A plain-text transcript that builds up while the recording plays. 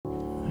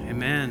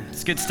Amen.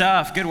 It's good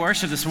stuff. Good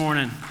worship this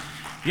morning.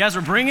 You guys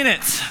are bringing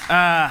it. So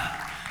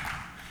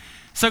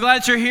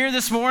glad that you're here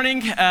this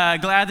morning.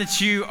 Glad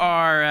that you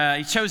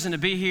are chosen to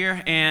be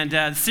here. And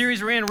the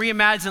series we're in,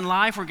 Reimagine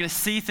Life, we're going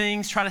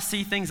to try to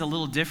see things a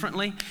little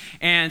differently.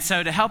 And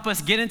so to help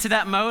us get into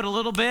that mode a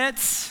little bit,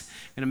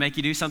 I'm going to make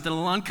you do something a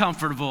little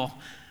uncomfortable. All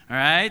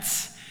right?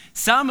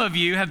 Some of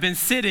you have been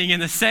sitting in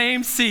the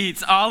same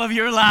seats all of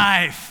your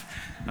life.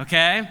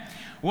 Okay?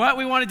 What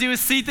we want to do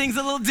is see things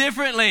a little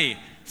differently.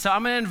 So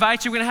I'm going to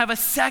invite you. We're going to have a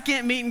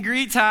second meet and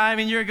greet time,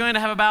 and you're going to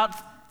have about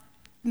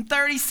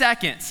 30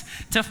 seconds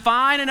to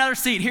find another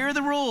seat. Here are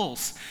the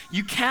rules.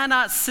 You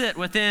cannot sit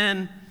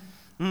within,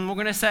 we're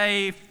going to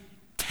say,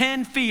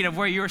 10 feet of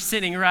where you're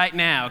sitting right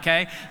now,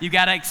 okay? You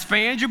got to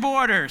expand your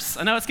borders.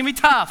 I know it's going to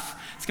be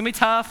tough. It's going to be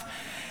tough.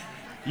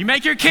 You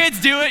make your kids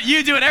do it.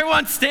 You do it.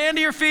 Everyone stand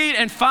to your feet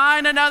and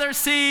find another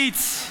seat.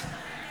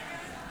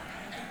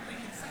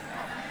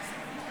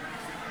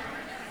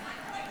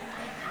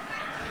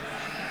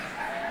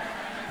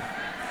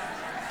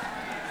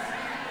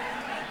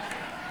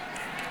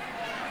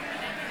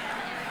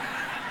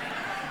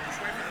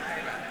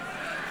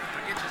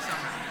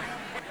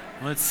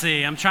 Let's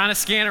see. I'm trying to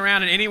scan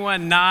around and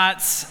anyone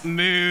not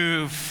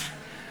move.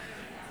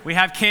 We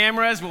have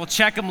cameras. We'll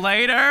check them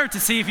later to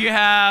see if you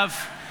have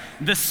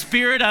the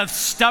spirit of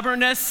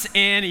stubbornness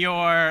in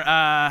your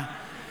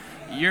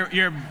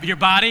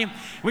body.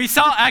 We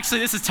saw,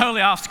 actually, this is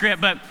totally off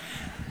script, but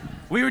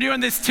we were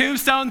doing this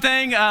tombstone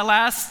thing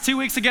 2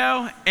 weeks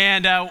ago,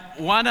 and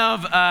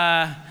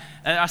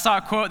I saw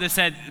a quote that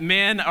said,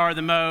 men are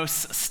the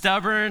most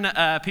stubborn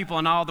people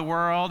in all the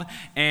world.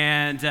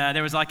 And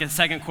there was like a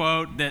second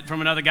quote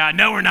from another guy,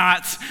 no, we're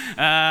not,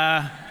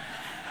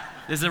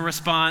 is a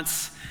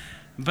response.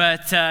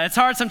 But it's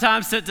hard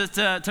sometimes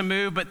to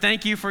move, but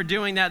thank you for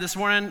doing that this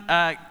morning.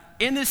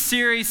 In this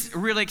series,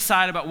 really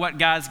excited about what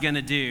God's going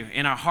to do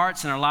in our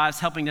hearts and our lives,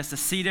 helping us to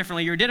see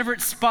differently. You're in a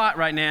different spot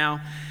right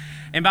now.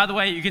 And by the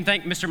way, you can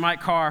thank Mr.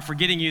 Mike Carr for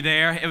getting you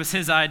there. It was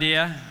his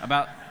idea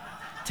about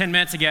 10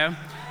 minutes ago.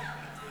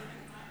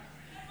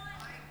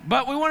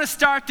 But we want to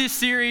start this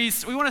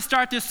series. We want to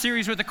start this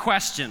series with a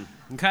question,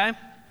 okay?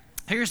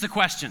 Here's the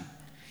question.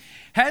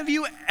 Have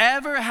you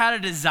ever had a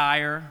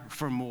desire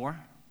for more?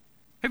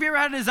 Have you ever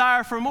had a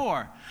desire for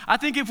more? I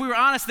think if we were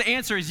honest, the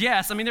answer is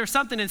yes. I mean, there's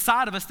something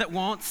inside of us that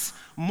wants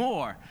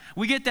more.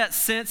 We get that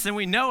sense, and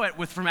we know it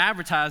from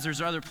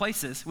advertisers or other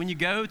places. When you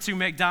go to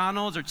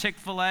McDonald's or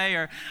Chick-fil-A,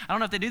 or I don't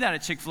know if they do that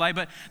at Chick-fil-A,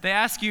 but they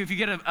ask you if you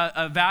get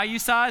a value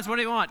size, what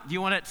do you want? Do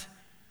you want it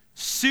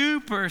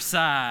super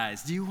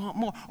size? Do you want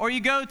more? Or you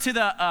go to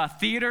the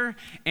theater,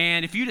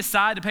 and if you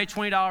decide to pay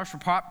 $20 for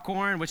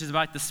popcorn, which is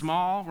like the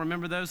small,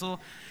 remember those little?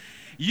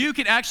 You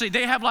can actually,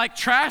 they have like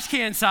trash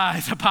can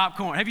size of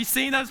popcorn. Have you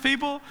seen those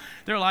people?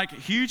 They're like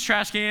huge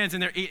trash cans,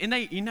 and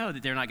they, you know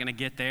that they're not going to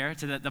get there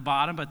to the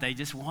bottom, but they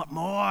just want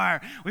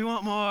more. We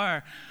want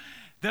more.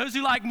 Those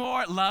who like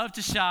more love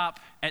to shop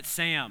at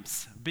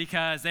Sam's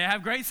because they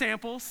have great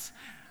samples.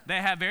 They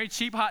have very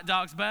cheap hot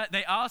dogs, but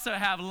they also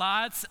have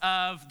lots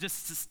of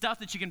just stuff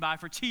that you can buy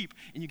for cheap,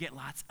 and you get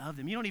lots of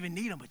them. You don't even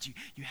need them, but you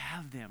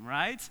have them,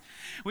 right?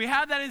 We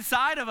have that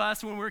inside of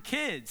us when we're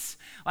kids.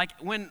 Like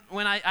when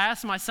I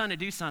asked my son to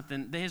do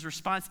something, his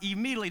response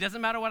immediately,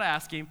 doesn't matter what I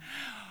ask him,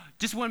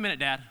 just 1 minute,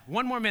 Dad.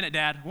 1 more minute,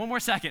 Dad. 1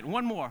 more second.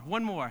 One more.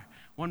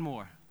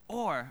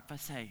 Or if I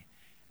say,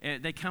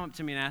 they come up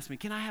to me and ask me,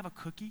 can I have a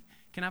cookie?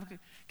 Can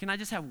I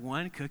just have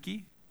one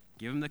cookie?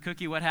 Give them the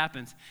cookie, what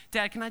happens?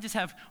 Dad, can I just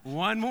have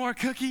one more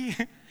cookie?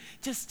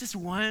 just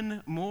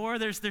one more?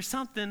 There's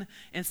something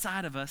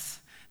inside of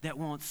us that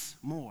wants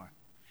more.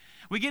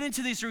 We get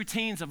into these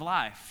routines of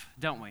life,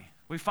 don't we?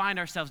 We find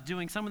ourselves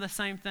doing some of the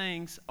same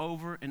things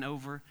over and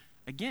over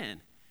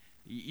again.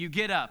 You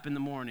get up in the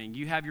morning,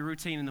 you have your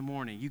routine in the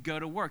morning, you go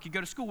to work, you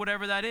go to school,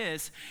 whatever that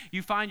is.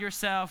 You find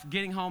yourself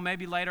getting home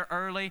maybe later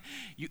early,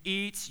 you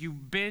eat, you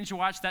binge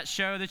watch that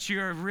show that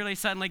you're really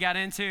suddenly got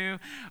into,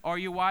 or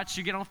you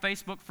get on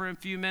Facebook for a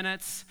few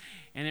minutes,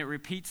 and it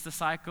repeats the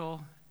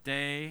cycle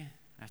day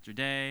after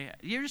day.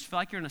 You just feel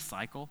like you're in a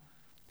cycle,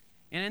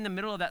 and in the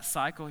middle of that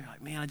cycle, you're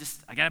like, man,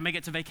 I got to make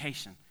it to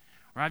vacation,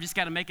 or I've just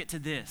got to make it to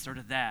this or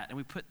to that, and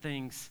we put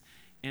things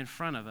in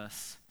front of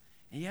us.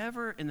 And you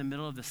ever, in the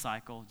middle of the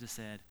cycle, just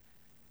said,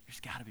 there's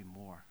got to be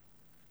more.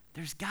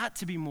 There's got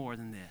to be more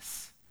than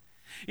this.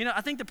 You know, I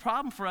think the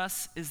problem for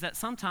us is that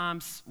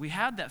sometimes we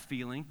have that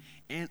feeling,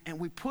 and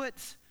we put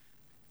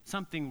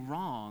something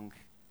wrong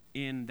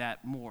in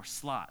that more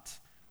slot.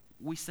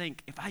 We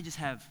think, if I just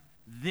have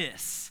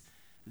this,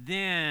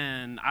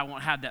 then I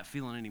won't have that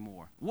feeling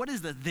anymore. What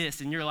is the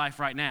this in your life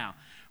right now?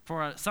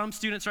 For some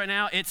students right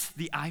now, it's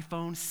the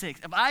iPhone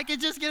 6. If I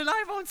could just get an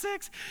iPhone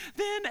 6,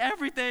 then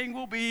everything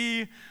will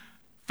be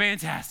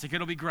fantastic.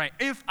 It'll be great.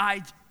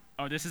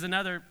 This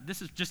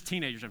is just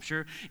teenagers, I'm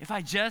sure. If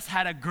I just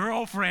had a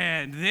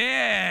girlfriend,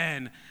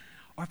 then,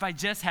 or if I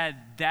just had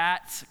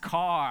that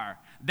car,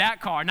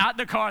 not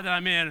the car that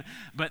I'm in,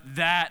 but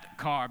that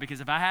car, because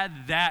if I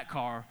had that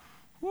car,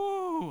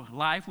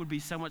 life would be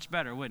so much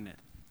better, wouldn't it?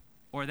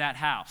 Or that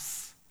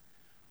house,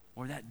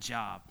 Or that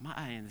job.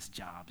 This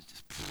job is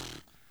just,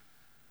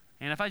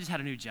 and if I just had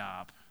a new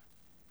job,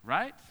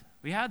 right?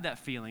 We had that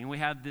feeling, and we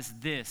have this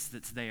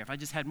that's there. If I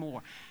just had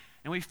more.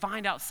 And we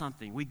find out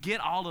something. We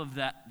get all of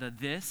that, the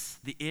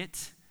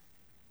it,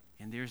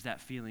 and there's that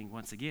feeling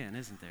once again,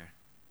 isn't there?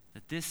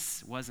 That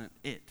this wasn't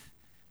it.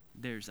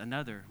 There's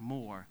another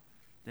more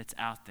that's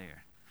out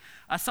there.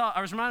 I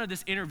was reminded of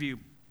this interview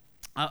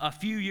a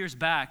few years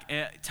back.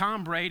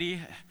 Tom Brady,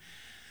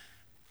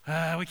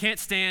 we can't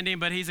stand him,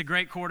 but he's a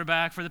great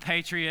quarterback for the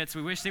Patriots.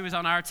 We wish he was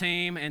on our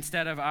team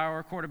instead of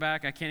our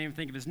quarterback. I can't even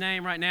think of his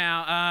name right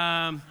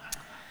now.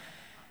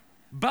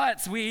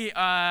 But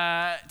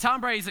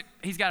Tom Brady's,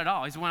 he's got it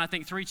all. He's won, I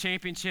think, 3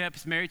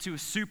 championships, married to a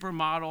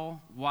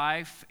supermodel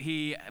wife.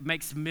 He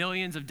makes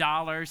millions of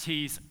dollars.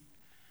 He's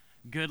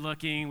good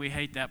looking. We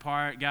hate that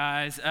part,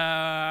 guys.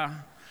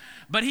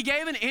 But he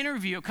gave an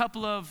interview a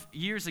couple of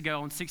years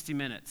ago on 60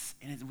 Minutes,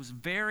 and it was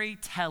very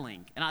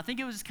telling. And I think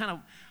it was just kind of,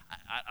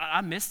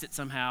 I missed it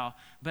somehow,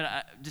 but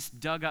I just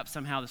dug up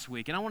somehow this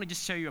week. And I want to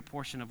just show you a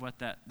portion of what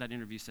that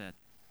interview said.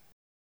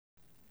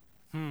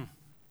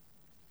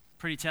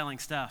 Pretty telling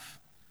stuff.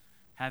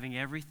 Having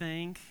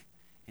everything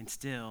and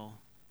still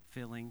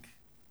feeling,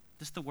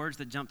 just the words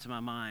that jump to my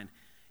mind,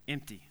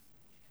 empty,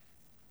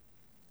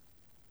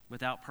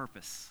 without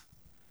purpose,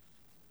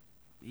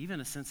 even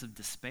a sense of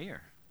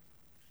despair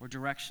or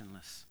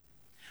directionless.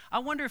 I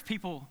wonder if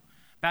people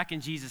back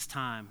in Jesus'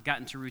 time got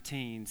into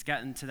routines,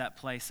 got into that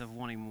place of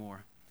wanting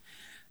more.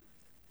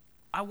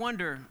 I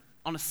wonder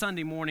on a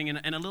Sunday morning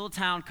in a little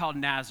town called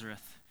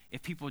Nazareth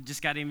if people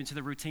just got into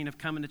the routine of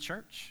coming to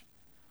church.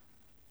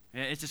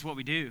 It's just what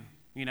we do.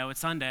 You know, it's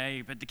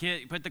Sunday,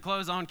 put the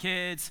clothes on,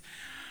 kids.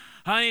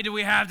 Honey, do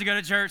we have to go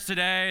to church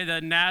today?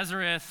 The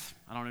Nazareth,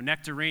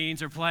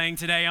 Nectarines are playing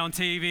today on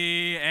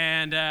TV.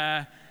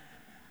 And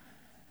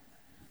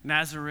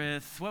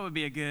Nazareth, what would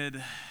be a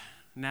good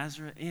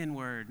Nazareth.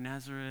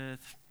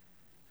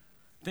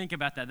 Think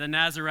about that, the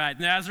Nazarites,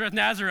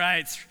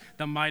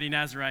 the mighty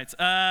Nazarites.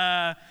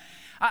 I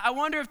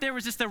wonder if there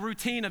was just a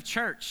routine of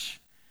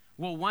church.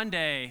 Well, one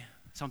day,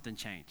 something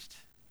changed.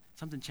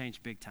 Something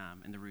changed big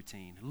time in the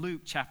routine.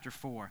 Luke chapter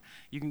 4.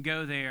 You can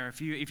go there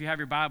if you have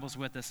your Bibles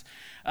with us.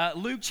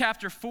 Luke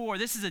chapter 4,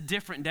 this is a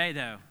different day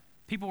though.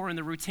 People were in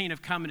the routine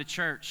of coming to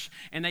church,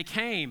 and they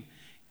came,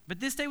 but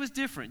this day was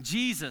different.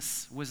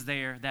 Jesus was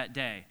there that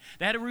day.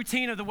 They had a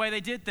routine of the way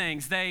they did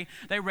things. They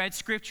read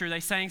scripture, they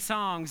sang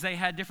songs, they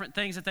had different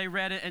things that they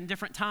read at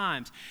different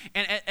times.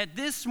 And at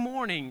this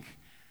morning,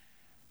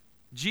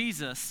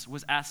 Jesus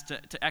was asked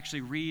to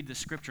actually read the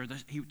scripture.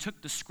 He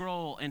took the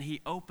scroll and he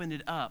opened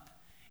it up.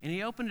 And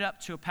he opened it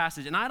up to a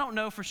passage. And I don't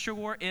know for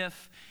sure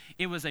if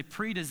it was a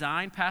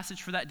pre-designed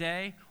passage for that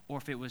day or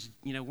if it was,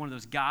 one of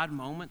those God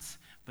moments,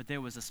 but there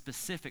was a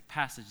specific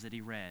passage that he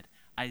read,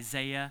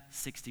 Isaiah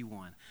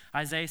 61.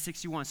 Isaiah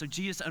 61. So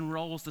Jesus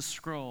unrolls the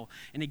scroll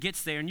and he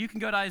gets there. And you can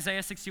go to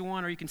Isaiah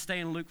 61 or you can stay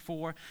in Luke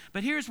 4.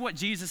 But here's what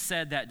Jesus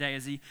said that day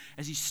as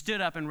he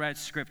stood up and read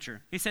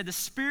scripture. He said, "The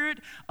Spirit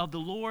of the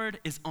Lord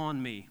is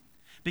on me,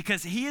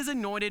 because he has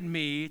anointed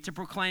me to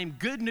proclaim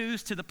good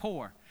news to the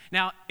poor."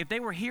 Now, if they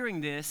were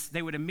hearing this,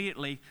 they would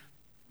immediately,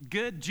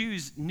 good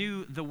Jews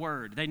knew the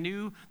word. They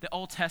knew the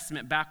Old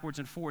Testament backwards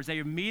and forwards. They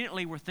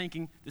immediately were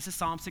thinking, this is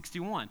Psalm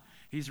 61.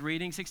 He's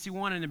reading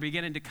 61 and they're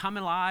beginning to come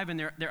alive in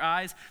their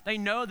eyes. They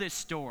know this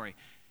story.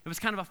 It was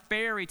kind of a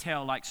fairy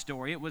tale-like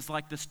story. It was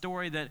like the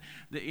story that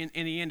in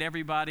the end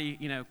everybody,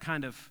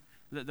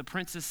 the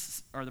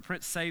princess or the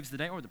prince saves the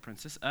day, or the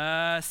princess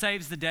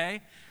saves the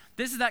day.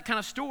 This is that kind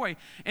of story.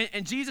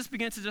 And Jesus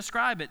begins to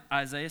describe it,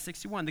 Isaiah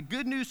 61. The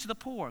good news to the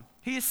poor.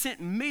 He has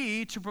sent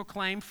me to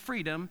proclaim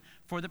freedom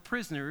for the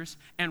prisoners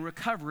and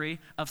recovery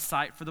of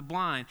sight for the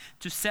blind,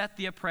 to set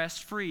the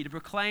oppressed free, to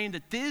proclaim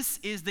that this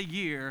is the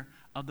year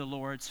of the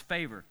Lord's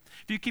favor.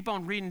 If you keep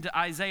on reading to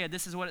Isaiah,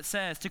 this is what it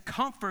says: to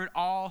comfort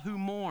all who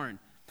mourn,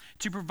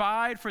 to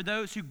provide for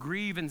those who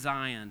grieve in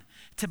Zion,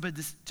 to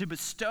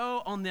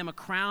bestow on them a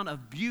crown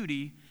of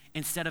beauty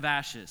instead of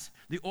ashes,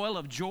 the oil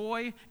of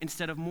joy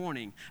instead of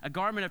mourning, a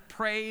garment of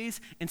praise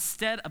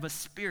instead of a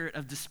spirit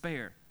of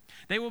despair.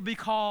 They will be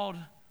called,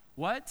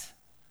 what?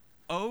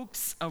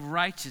 Oaks of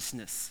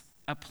righteousness,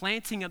 a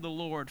planting of the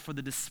Lord for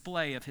the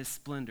display of his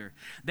splendor.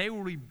 They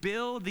will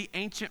rebuild the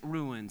ancient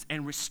ruins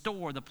and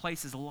restore the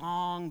places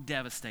long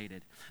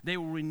devastated. They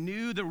will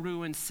renew the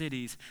ruined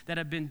cities that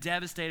have been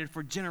devastated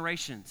for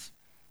generations.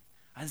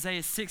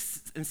 Isaiah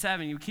 6 and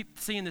 7, you keep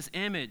seeing this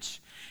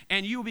image.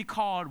 And you will be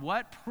called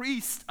what?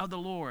 Priests of the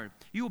Lord.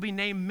 You will be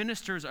named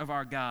ministers of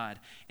our God.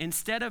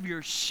 Instead of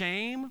your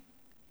shame,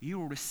 you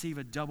will receive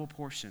a double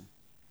portion.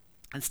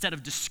 Instead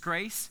of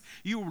disgrace,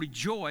 you will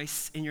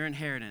rejoice in your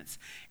inheritance.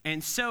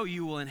 And so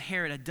you will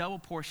inherit a double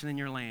portion in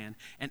your land,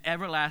 and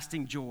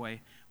everlasting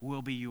joy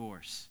will be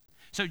yours.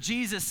 So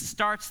Jesus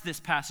starts this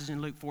passage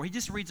in Luke 4. He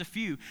just reads a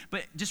few,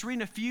 but just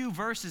reading a few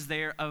verses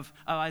there of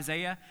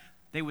Isaiah,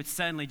 they would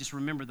suddenly just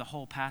remember the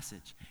whole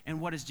passage.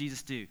 And what does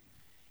Jesus do?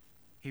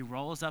 He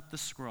rolls up the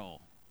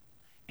scroll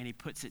and he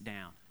puts it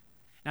down.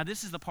 Now,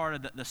 this is the part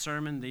of the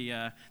sermon.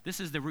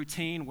 This is the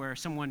routine where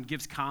someone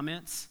gives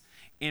comments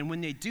And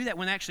when they do that,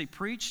 when they actually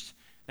preached,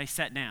 they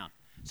sat down.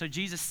 So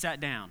Jesus sat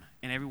down,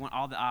 and everyone,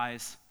 all the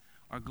eyes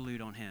are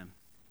glued on him.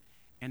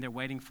 And they're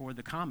waiting for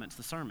the comments,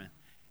 the sermon.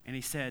 And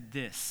he said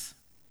this.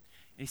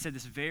 And he said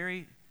this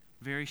very,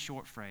 very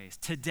short phrase.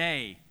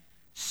 Today,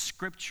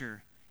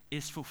 Scripture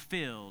is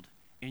fulfilled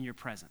in your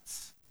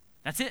presence.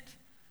 That's it.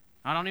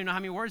 I don't even know how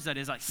many words that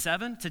is, like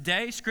 7.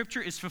 Today,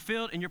 Scripture is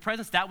fulfilled in your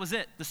presence. That was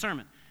it, the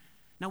sermon.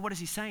 Now, what is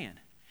he saying?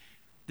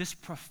 This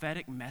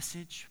prophetic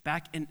message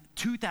back in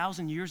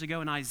 2,000 years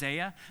ago in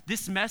Isaiah,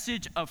 this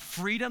message of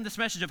freedom, this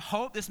message of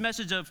hope, this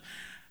message of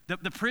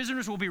the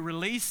prisoners will be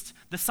released,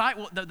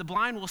 the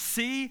blind will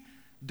see,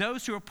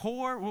 those who are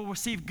poor will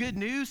receive good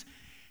news.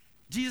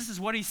 Jesus is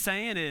what he's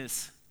saying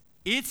is,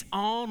 it's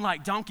on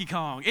like Donkey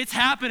Kong. It's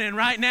happening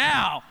right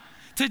now.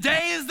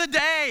 Today is the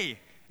day.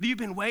 You've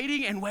been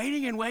waiting and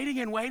waiting and waiting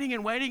and waiting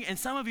and waiting, and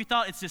some of you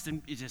thought it's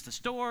just a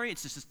story.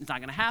 It's not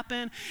going to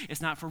happen.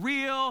 It's not for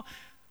real.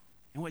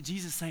 And what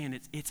Jesus is saying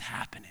is it's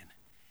happening,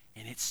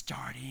 and it's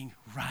starting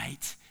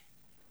right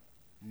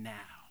now.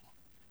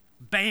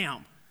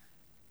 Bam.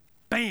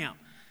 Bam.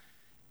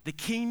 The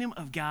kingdom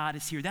of God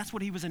is here. That's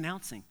what he was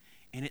announcing,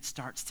 and it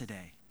starts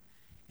today.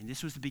 And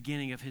this was the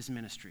beginning of his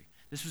ministry.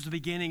 This was the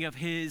beginning of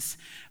his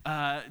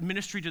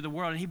ministry to the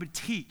world, and he would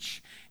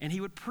teach, and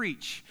he would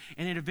preach,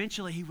 and then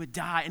eventually he would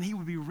die, and he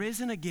would be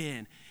risen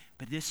again.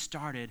 But this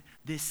started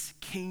this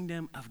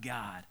kingdom of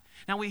God.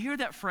 Now, we hear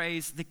that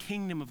phrase, the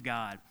kingdom of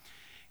God.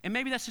 And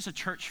maybe that's just a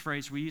church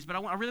phrase we use, but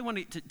I really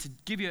want to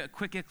give you a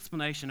quick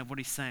explanation of what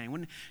he's saying.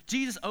 When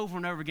Jesus over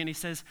and over again, he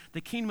says,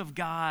 the kingdom of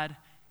God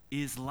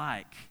is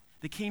like.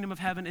 The kingdom of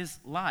heaven is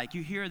like.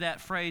 You hear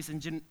that phrase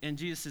in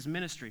Jesus'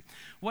 ministry.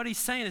 What he's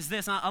saying is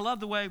this, and I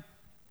love the way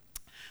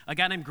a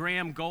guy named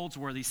Graham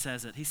Goldsworthy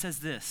says it. He says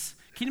this,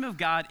 kingdom of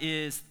God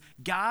is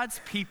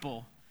God's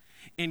people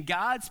in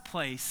God's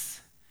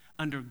place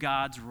under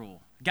God's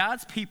rule.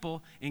 God's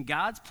people in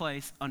God's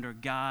place under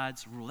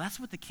God's rule. That's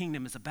what the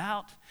kingdom is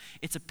about.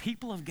 It's a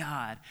people of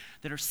God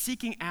that are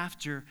seeking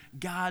after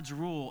God's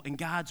rule and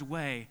God's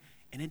way.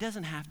 And it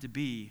doesn't have to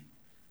be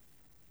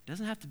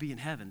in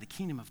heaven. The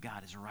kingdom of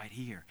God is right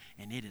here,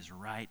 and it is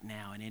right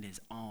now, and it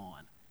is on.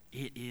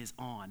 It is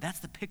on. That's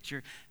the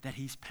picture that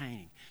he's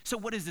painting. So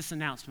what does this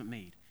announcement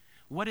mean?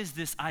 What is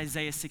this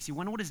Isaiah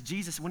 61? What is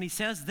Jesus, when he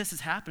says this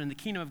is happening, the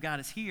kingdom of God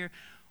is here,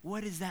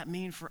 what does that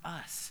mean for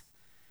us?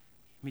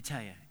 Let me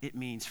tell you, it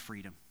means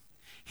freedom.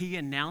 He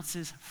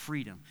announces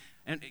freedom,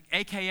 and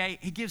AKA,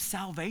 he gives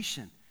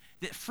salvation.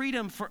 That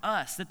freedom for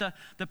us, that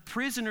the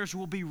prisoners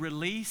will be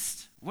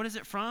released. What is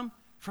it from?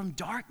 From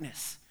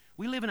darkness.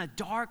 We live in a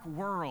dark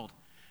world.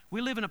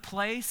 We live in a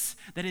place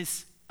that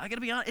is, I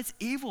gotta be honest, it's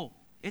evil.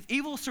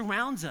 Evil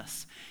surrounds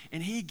us,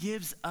 and he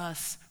gives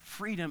us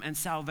freedom and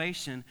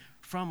salvation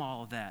from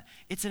all of that.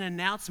 It's an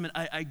announcement,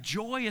 a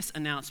joyous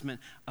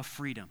announcement of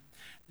freedom.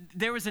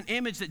 There was an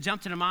image that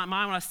jumped into my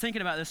mind when I was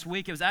thinking about this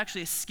week. It was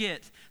actually a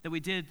skit that we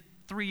did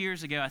 3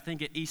 years ago, I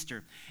think, at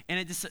Easter.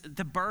 And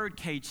the bird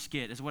cage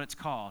skit is what it's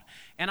called.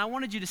 And I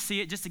wanted you to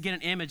see it just to get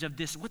an image of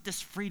this, what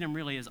this freedom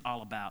really is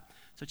all about.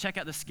 So check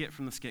out the skit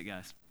from the skit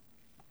guys.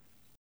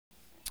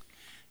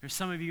 There's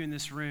some of you in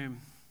this room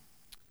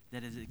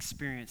that has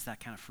experienced that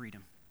kind of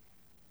freedom,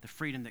 the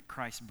freedom that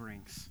Christ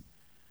brings.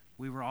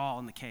 We were all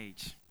in the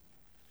cage.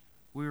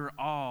 We were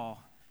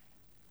all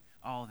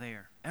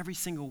there, every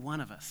single one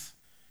of us.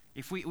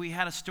 If we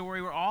had a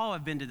story, we all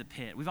have been to the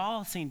pit. We've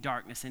all seen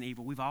darkness and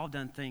evil. We've all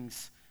done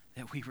things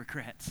that we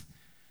regret.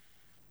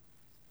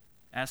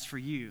 As for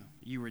you,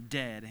 you were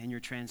dead in your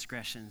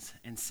transgressions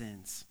and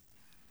sins.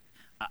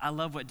 I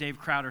love what Dave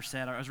Crowder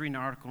said. I was reading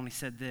an article and he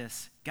said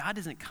this, God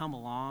doesn't come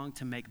along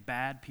to make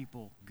bad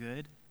people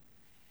good.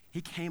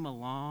 He came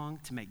along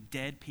to make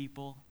dead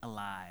people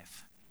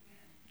alive.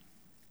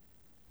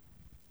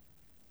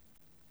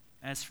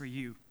 As for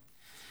you,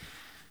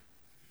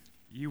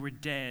 you were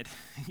dead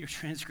in your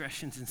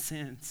transgressions and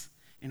sins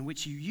in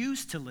which you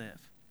used to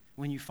live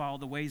when you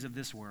followed the ways of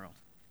this world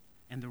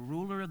and the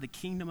ruler of the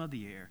kingdom of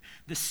the air,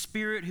 the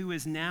spirit who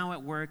is now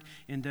at work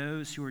in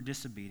those who are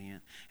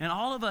disobedient. And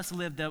all of us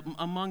lived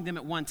among them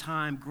at one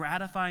time,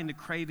 gratifying the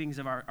cravings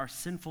of our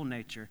sinful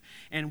nature.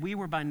 And we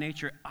were by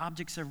nature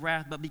objects of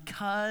wrath, but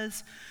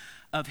because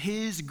of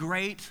his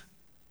great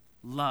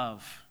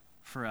love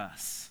for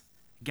us,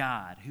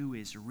 God, who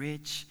is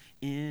rich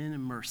in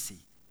mercy.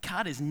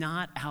 God is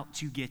not out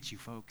to get you,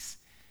 folks.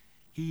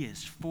 He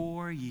is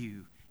for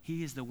you.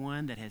 He is the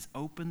one that has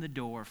opened the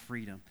door of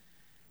freedom.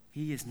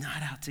 He is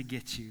not out to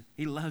get you.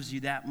 He loves you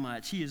that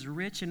much. He is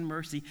rich in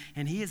mercy,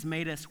 and he has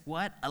made us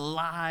what?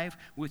 Alive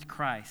with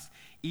Christ.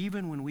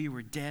 Even when we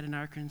were dead in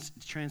our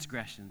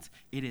transgressions,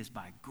 it is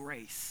by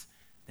grace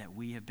that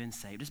we have been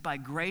saved. It's by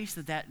grace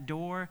that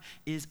door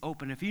is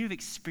open. If you've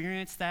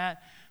experienced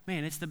that,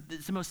 man, it's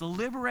the most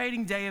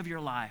liberating day of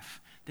your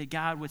life that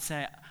God would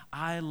say,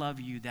 I love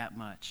you that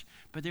much.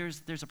 But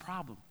there's a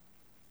problem.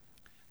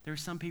 There are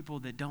some people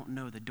that don't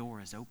know the door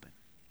is open.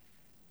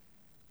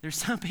 There's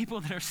some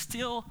people that are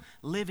still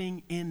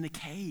living in the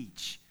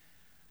cage.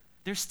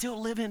 They're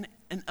still living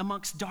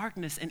amongst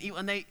darkness and evil,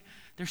 and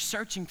they're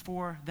searching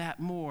for that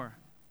more.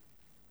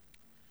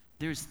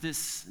 there's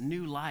this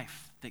new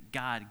life that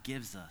God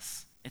gives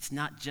us. It's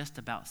not just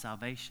about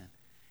salvation.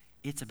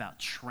 It's about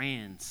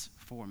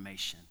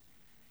transformation.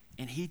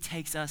 And he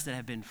takes us that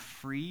have been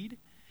freed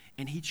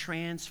and he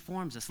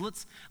transforms us.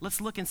 Let's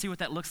look and see what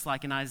that looks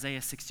like in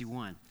Isaiah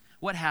 61.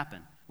 What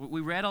happened? We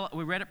read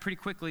it pretty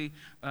quickly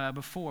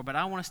before, but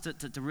I want us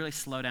to really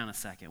slow down a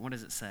second. What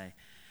does it say?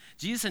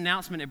 Jesus'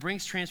 announcement, it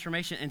brings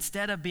transformation.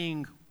 Instead of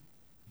being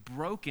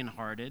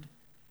brokenhearted,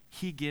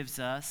 he gives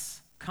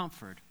us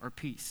comfort or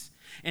peace.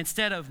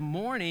 Instead of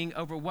mourning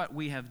over what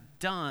we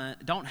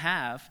don't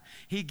have,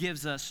 he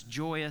gives us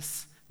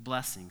joyous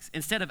blessings.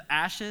 Instead of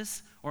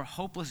ashes or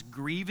hopeless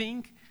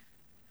grieving,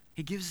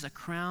 he gives us a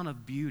crown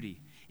of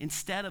beauty.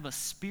 Instead of a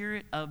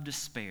spirit of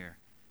despair.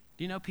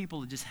 Do you know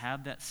people that just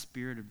have that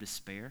spirit of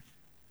despair?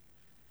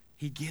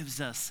 He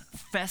gives us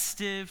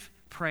festive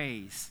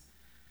praise.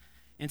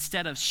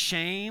 Instead of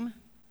shame,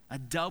 a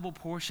double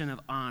portion of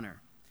honor.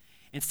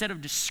 Instead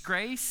of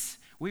disgrace,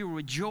 we will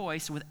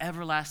rejoice with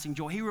everlasting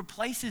joy. He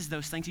replaces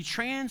those things. He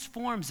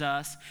transforms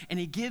us, and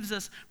he gives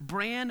us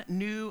brand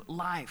new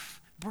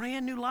life.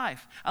 Brand new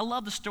life. I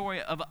love the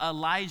story of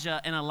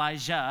Elijah and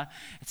Elijah.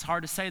 It's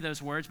hard to say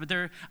those words, but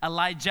they're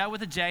Elijah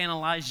with a J and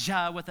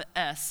Elijah with an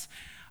S.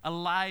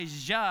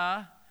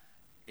 Elijah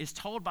is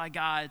told by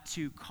God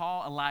to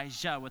call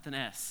Elijah with an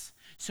S.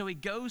 So he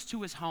goes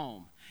to his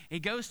home. He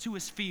goes to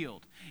his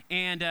field.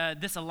 And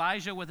this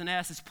Elijah with an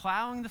S is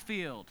plowing the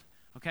field.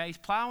 Okay, he's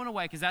plowing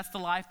away because that's the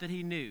life that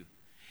he knew.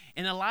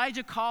 And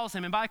Elijah calls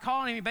him, and by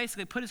calling him, he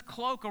basically put his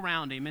cloak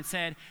around him and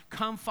said,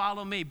 come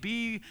follow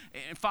me,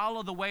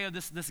 follow the way of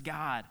this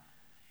God.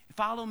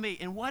 Follow me.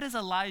 And what does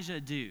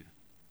Elijah do?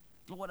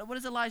 What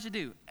does Elijah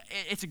do?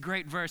 It's a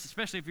great verse,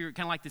 especially if you're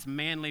kind of like this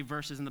manly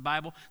verses in the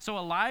Bible. So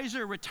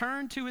Elijah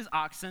returned to his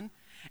oxen,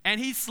 and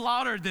he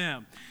slaughtered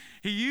them.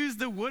 He used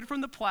the wood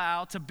from the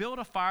plow to build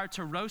a fire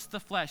to roast the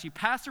flesh. He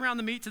passed around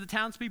the meat to the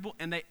townspeople,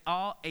 and they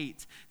all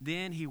ate.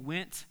 Then he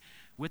went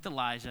with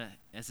Elijah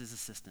as his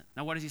assistant.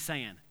 Now, what is he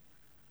saying?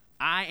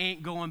 I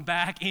ain't going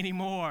back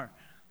anymore.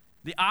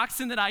 The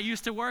oxen that I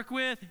used to work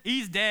with,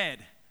 he's dead.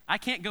 I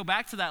can't go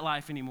back to that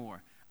life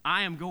anymore.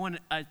 I am going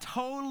a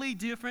totally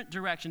different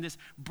direction, this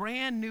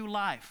brand new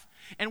life.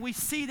 And we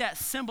see that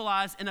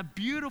symbolized in a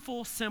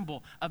beautiful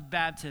symbol of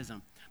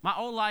baptism. My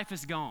old life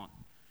is gone,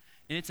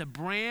 and it's a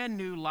brand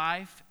new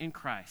life in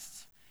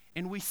Christ.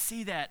 And we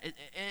see that.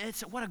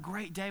 It's what a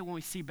great day when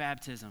we see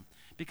baptism,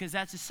 because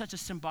that's just such a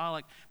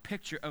symbolic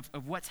picture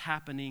of what's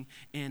happening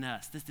in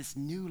us, this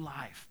new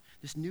life.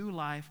 This new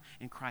life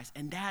in Christ.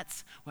 And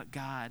that's what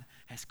God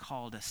has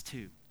called us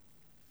to.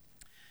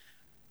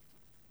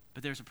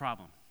 But there's a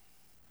problem.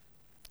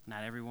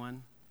 Not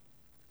everyone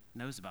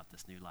knows about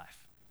this new life.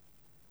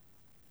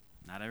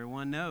 Not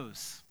everyone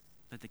knows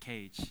that the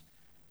cage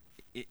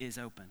is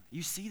open.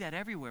 You see that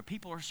everywhere.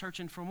 People are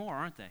searching for more,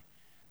 aren't they?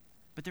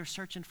 But they're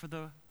searching for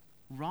the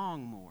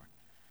wrong more.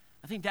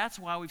 I think that's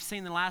why we've seen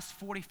in the last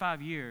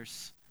 45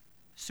 years,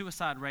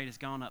 suicide rate has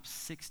gone up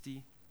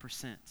 60%.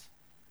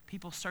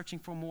 People searching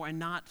for more and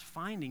not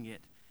finding it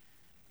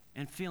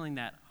and feeling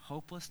that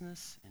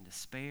hopelessness and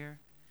despair.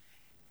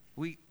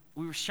 We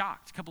were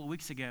shocked a couple of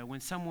weeks ago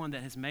when someone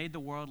that has made the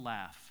world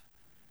laugh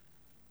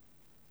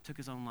took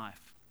his own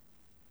life.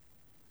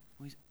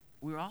 We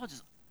were all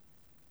just,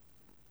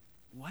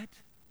 what?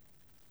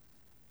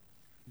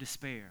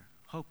 Despair,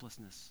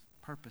 hopelessness,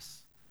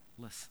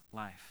 purposeless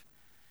life.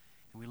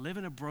 And we live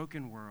in a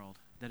broken world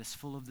that is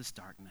full of this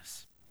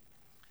darkness.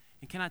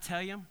 And can I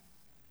tell you,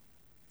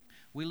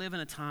 we live in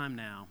a time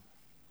now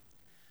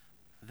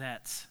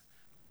that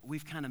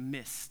we've kind of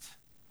missed.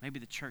 Maybe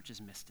the church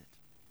has missed it.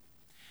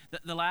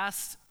 The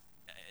last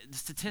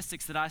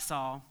statistics that I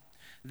saw,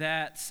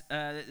 that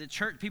the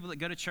church, people that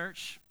go to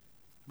church,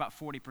 about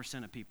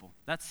 40% of people.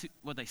 That's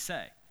what they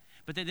say.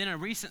 But they did a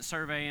recent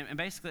survey, and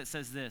basically it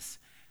says this,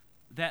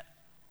 that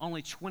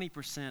only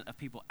 20% of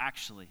people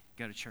actually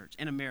go to church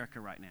in America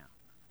right now,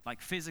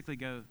 like physically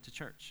go to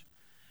church.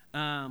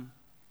 And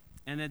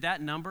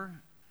that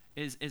number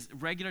is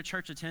regular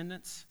church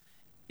attendance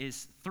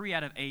is 3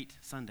 out of 8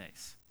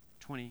 Sundays,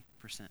 20%.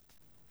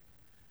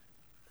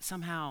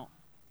 Somehow,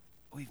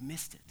 we've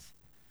missed it.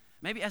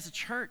 Maybe as a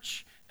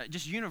church,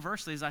 just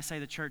universally as I say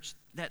the church,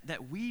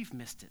 that we've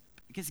missed it.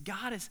 Because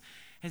God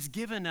has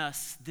given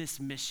us this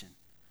mission,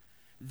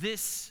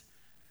 this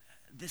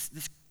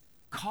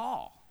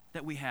call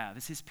that we have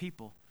as his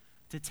people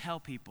to tell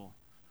people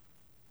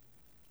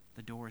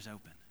the door is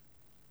open.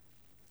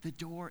 The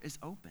door is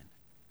open.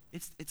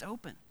 It's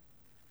open.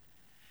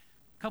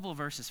 A couple of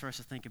verses for us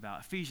to think about.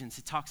 Ephesians,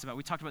 we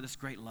talked about this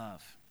great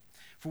love.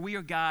 For we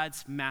are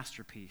God's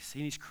masterpiece,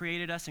 and he's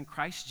created us in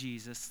Christ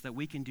Jesus so that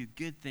we can do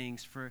good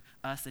things for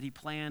us that he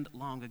planned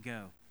long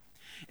ago.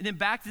 And then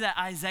back to that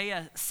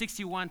Isaiah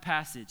 61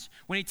 passage,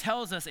 when he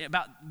tells us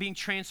about being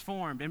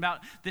transformed and about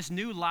this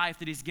new life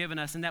that he's given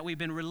us and that we've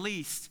been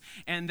released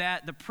and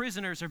that the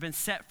prisoners have been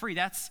set free.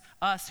 That's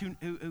us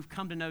who've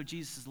come to know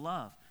Jesus'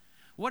 love.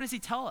 What does he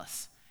tell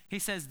us? He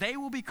says, they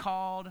will be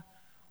called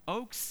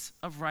oaks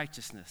of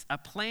righteousness, a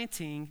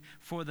planting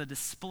for the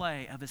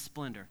display of his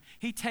splendor.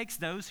 He takes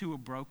those who are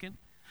broken,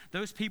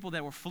 those people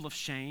that were full of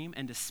shame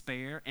and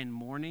despair and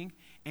mourning,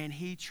 and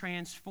he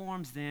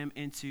transforms them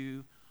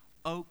into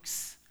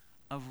oaks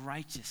of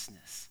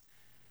righteousness.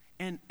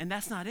 And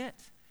that's not it.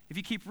 If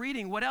you keep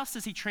reading, what else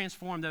does he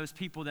transform those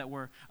people that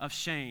were of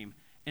shame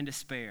and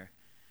despair?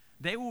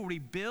 They will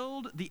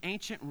rebuild the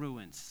ancient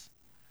ruins.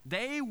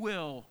 They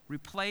will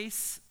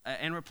replace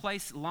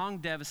long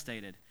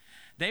devastated.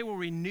 They will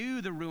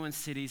renew the ruined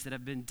cities that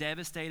have been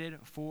devastated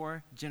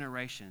for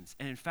generations.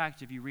 And in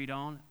fact, if you read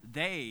on,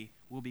 they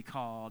will be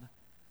called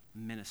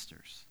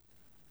ministers.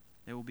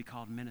 They will be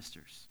called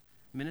ministers.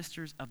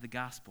 Ministers of the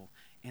gospel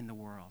in the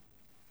world.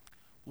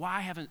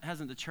 Why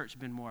hasn't the church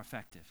been more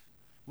effective?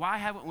 Why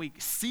haven't we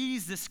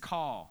seized this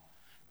call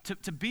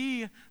to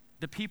be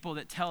the people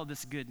that tell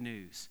this good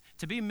news,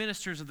 to be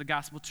ministers of the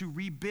gospel, to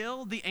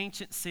rebuild the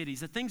ancient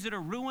cities, the things that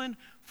are ruined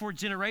for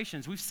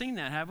generations? We've seen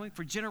that, haven't we?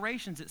 For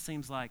generations, it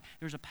seems like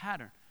there's a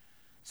pattern.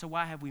 So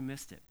why have we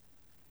missed it?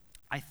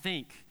 I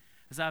think,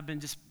 as I've been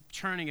just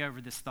churning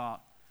over this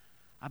thought,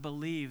 I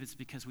believe it's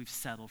because we've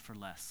settled for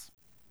less.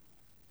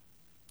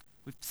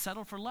 We've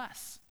settled for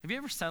less. Have you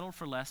ever settled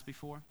for less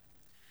before?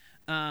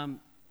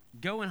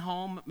 Going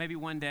home maybe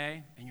one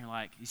day, and you're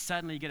like, you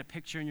suddenly get a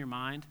picture in your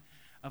mind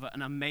of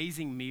an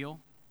amazing meal.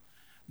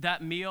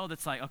 That meal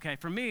that's like, okay,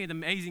 for me, the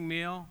amazing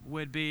meal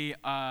would be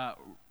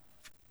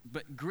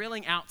but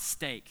grilling out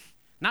steak.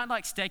 Not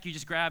like steak you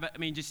just grab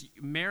it, just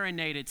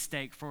marinated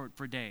steak for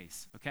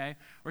days, okay?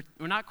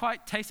 We're not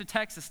quite Taste of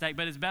Texas steak,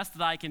 but it's best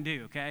that I can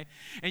do, okay?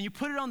 And you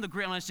put it on the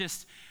grill, and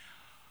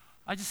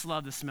I just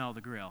love the smell of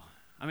the grill.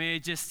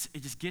 It just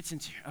gets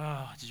into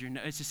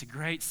it's just a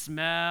great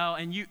smell.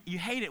 And you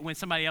hate it when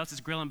somebody else is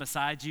grilling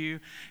beside you.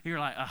 You're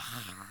like,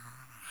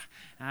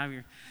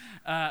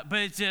 but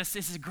it's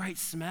a great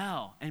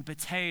smell, and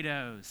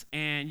potatoes,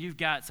 and you've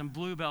got some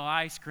Bluebell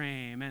ice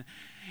cream,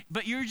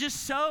 but you're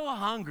just so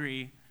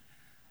hungry,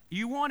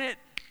 you want it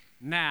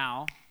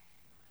now,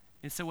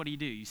 and so what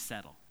do? You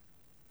settle.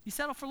 You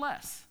settle for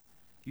less.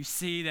 You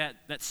see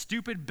that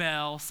stupid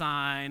Bell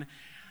sign.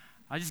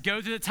 I just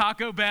go to the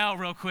Taco Bell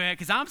real quick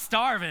because I'm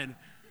starving,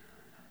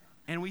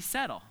 and we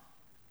settle,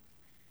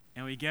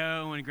 and we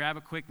go and grab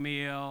a quick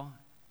meal,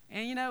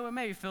 and it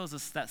maybe fills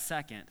us that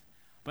second.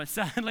 But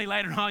suddenly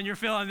later on, you're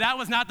feeling that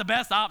was not the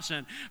best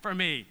option for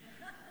me,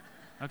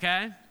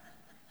 okay?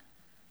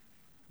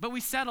 But we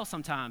settle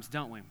sometimes,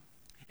 don't we?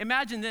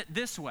 Imagine it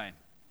this way.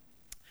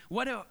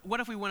 What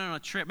if we went on a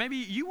trip? Maybe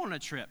you went on a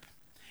trip,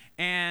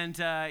 and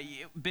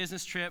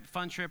business trip,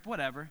 fun trip,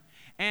 whatever,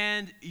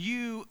 and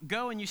you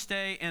go and you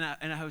stay in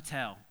a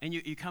hotel, and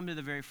you come to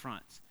the very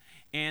front,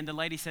 and the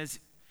lady says,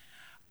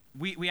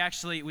 We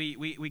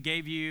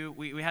gave you,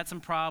 we had some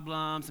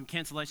problems, some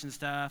cancellation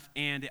stuff,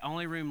 and the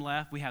only room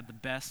left, we have the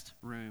best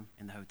room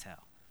in the hotel.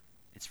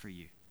 It's for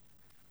you,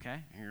 okay?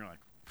 And you're like,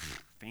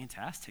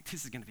 fantastic,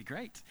 this is going to be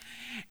great.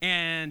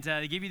 And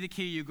they give you the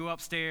key, you go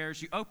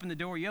upstairs, you open the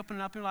door, you open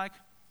it up, and you're like,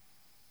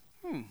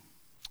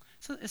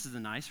 so this is a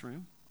nice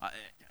room.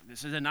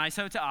 This is a nice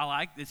hotel.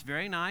 It's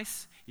very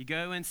nice. You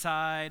go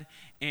inside,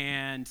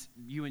 and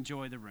you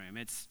enjoy the room.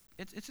 It's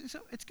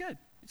good.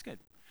 It's good.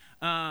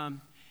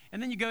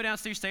 And then you go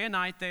downstairs, stay a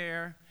night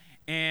there,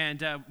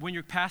 and when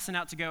you're passing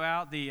out to go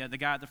out, the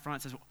guy at the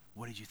front says,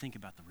 what did you think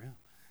about the room?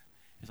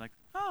 He's like,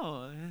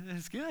 oh,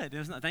 it's good.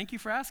 Thank you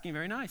for asking.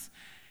 Very nice.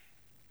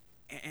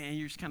 And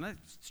you just kind of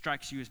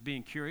strikes you as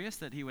being curious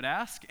that he would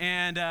ask.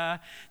 And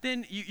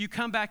then you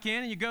come back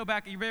in, and you go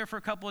back. You're there for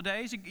a couple of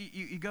days.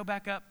 You go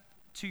back up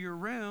to your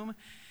room,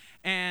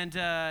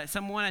 and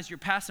someone, as you're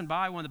passing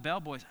by, one of the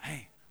bellboys,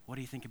 hey, what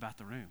do you think about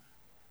the room?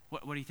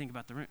 What do you think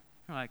about the room?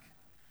 You're like,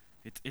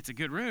 it's a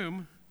good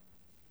room.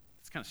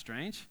 It's kind of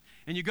strange.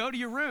 And you go to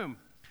your room,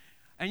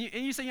 and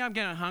you say, I'm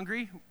getting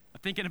hungry,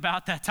 thinking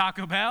about that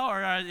Taco Bell,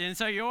 and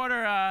so you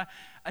order a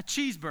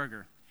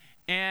cheeseburger.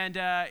 And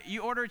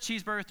you order a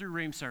cheeseburger through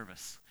room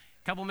service.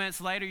 A couple minutes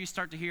later, you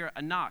start to hear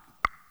a knock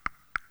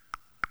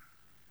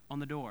on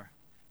the door.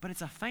 But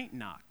it's a faint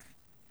knock.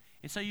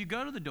 And so you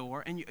go to the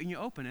door, and you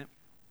open it,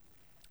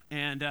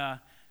 and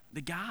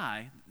the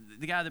guy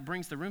that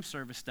brings the room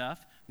service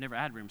stuff, never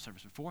had room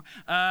service before,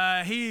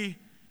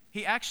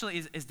 he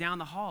actually is down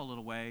the hall a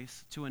little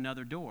ways to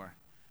another door.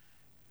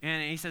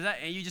 And he says,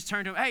 and you just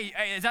turn to him, hey,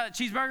 is that a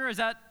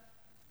cheeseburger?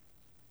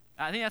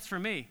 I think that's for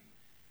me.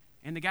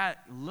 And the guy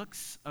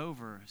looks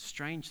over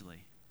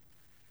strangely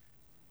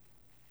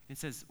and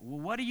says, well,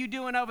 what are you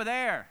doing over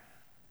there?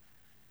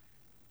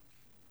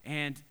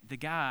 And the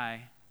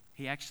guy,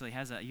 he actually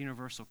has a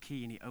universal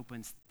key, and he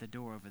opens the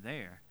door over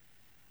there.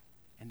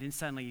 And then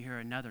suddenly you hear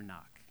another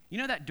knock. You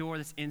know that door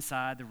that's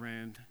inside the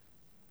room?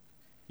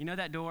 You know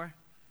that door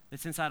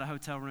that's inside a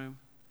hotel room?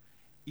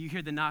 You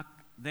hear the knock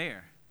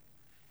there.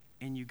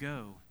 And you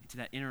go into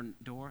that inner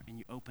door, and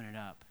you open it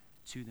up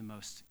to the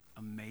most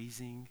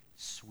amazing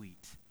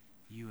suite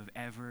you have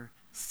ever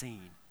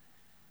seen.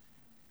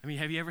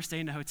 Have you ever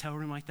stayed in a hotel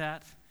room like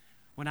that?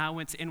 When I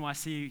went to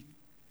NYC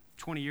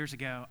 20 years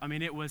ago,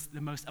 it was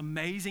the most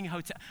amazing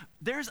hotel.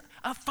 There's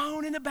a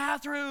phone in the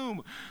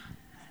bathroom.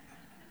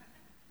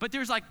 But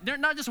they're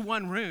not just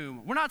one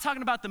room. We're not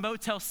talking about the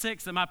Motel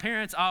 6 that my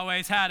parents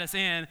always had us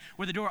in,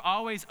 where the door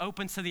always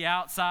opens to the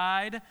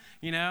outside,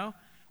 you know?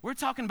 We're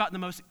talking about the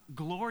most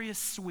glorious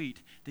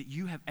suite that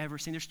you have ever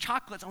seen. There's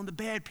chocolates on the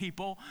bed,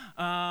 people.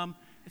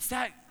 It's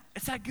that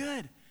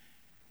good.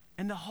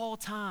 And the whole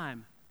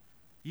time,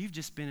 you've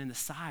just been in the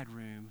side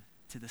room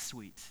to the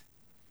suite.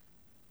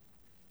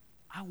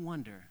 I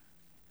wonder,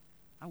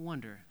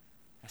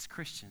 as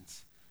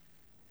Christians,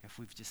 if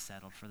we've just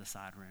settled for the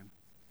side room.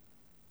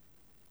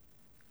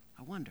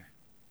 I wonder.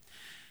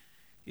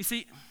 You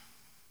see,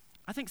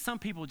 I think some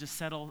people just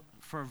settle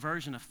for a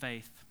version of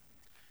faith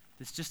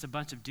that's just a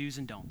bunch of do's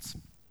and don'ts.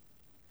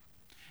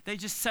 They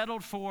just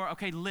settled for,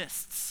 okay,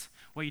 lists.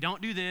 Well, you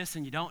don't do this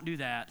and you don't do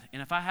that.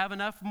 And if I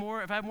have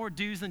more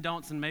do's than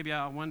don'ts, then maybe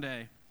I'll one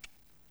day.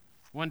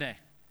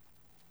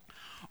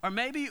 Or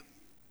maybe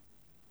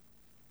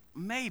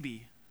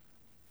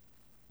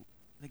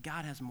that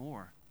God has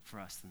more for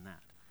us than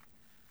that.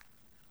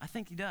 I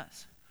think he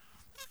does.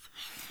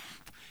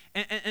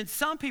 And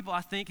some people,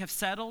 I think, have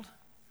settled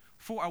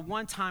for a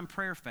one-time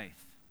prayer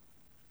faith.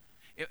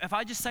 If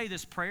I just say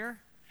this prayer,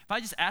 if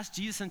I just ask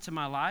Jesus into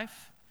my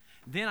life,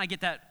 then I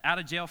get that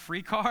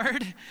out-of-jail-free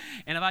card.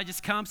 And if I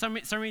just come so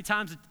many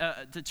times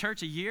to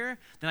church a year,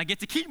 then I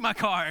get to keep my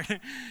card.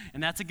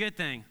 And that's a good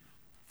thing.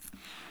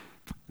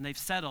 And they've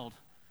settled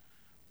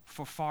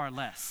for far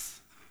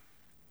less.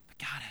 But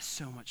God has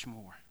so much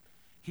more.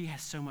 He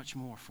has so much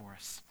more for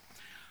us.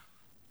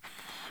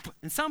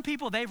 And some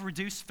people, they've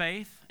reduced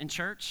faith in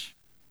church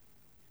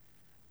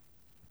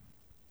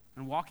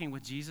and walking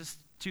with Jesus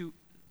to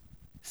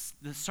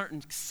the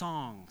certain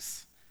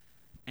songs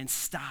and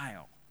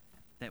style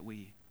that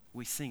we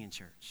sing in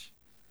church.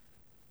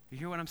 You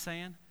hear what I'm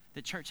saying?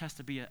 That church has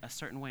to be a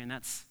certain way, and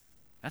that's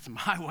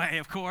my way,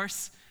 of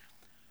course.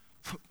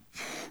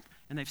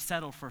 And they've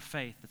settled for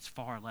faith that's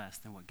far less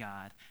than what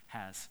God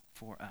has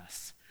for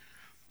us.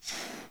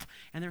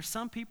 And there's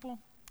some people,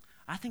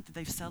 I think that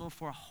they've settled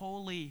for a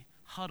holy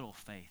huddle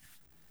faith.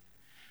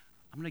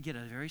 I'm going to get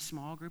a very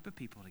small group of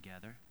people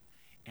together,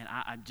 and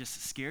I'm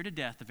just scared to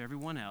death of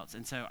everyone else,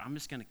 and so I'm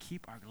just going to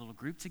keep our little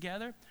group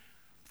together,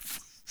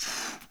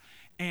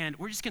 and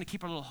we're just going to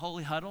keep our little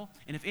holy huddle,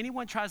 and if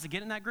anyone tries to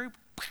get in that group,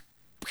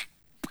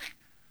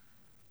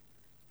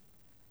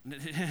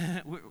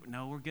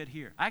 no, we're good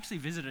here. I actually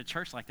visited a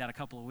church like that a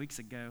couple of weeks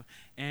ago,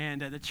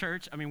 and the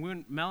church,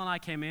 when Mel and I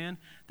came in,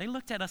 they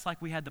looked at us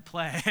like we had the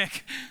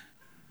plague.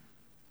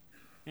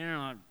 You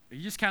know,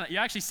 you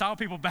actually saw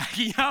people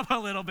backing up a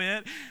little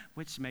bit,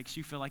 which makes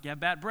you feel like you have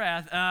bad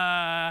breath.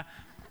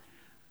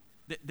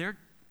 There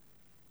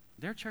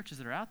are churches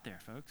that are out there,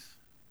 folks.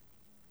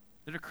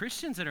 There are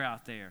Christians that are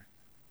out there.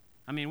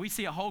 We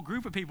see a whole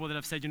group of people that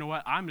have said, you know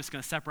what, I'm just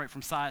going to separate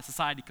from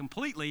society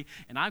completely,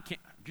 and I'm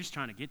just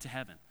trying to get to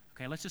heaven.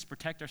 Okay, let's just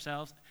protect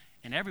ourselves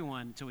and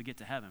everyone until we get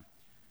to heaven.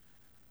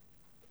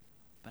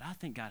 But I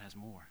think God has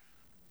more.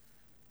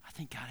 I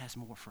think God has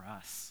more for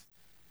us.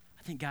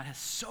 I think God has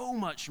so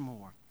much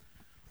more.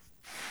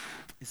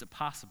 Is it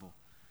possible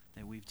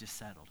that we've just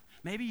settled?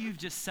 Maybe you've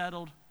just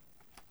settled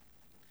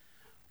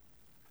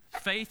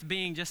faith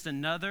being just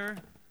another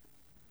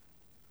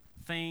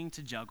thing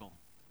to juggle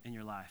in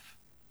your life.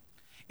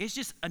 It's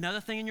just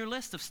another thing in your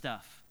list of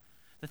stuff.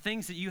 The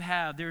things that you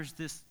have, there's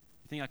this,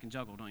 you think I can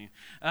juggle, don't you?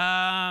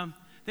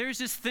 There's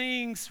just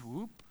things,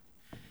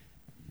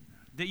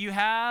 that you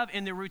have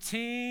in the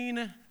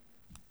routine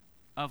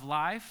of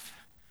life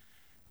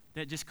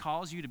that just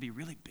cause you to be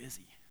really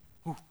busy.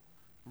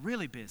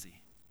 Really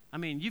busy.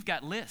 You've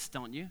got lists,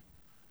 don't you?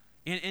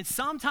 And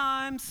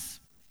sometimes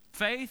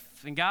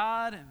faith and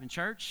God and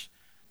church,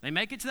 they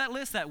make it to that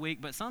list that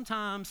week, but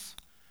sometimes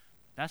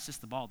that's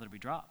just the ball that we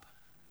drop,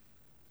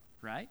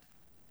 right?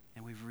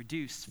 And we've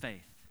reduced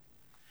faith.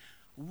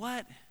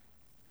 What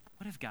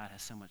if God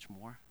has so much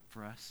more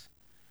for us?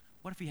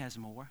 What if he has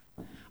more?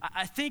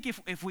 I think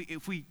if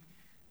we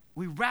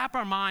wrap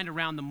our mind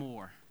around the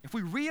more, if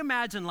we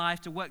reimagine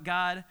life to what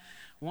God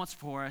wants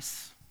for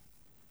us,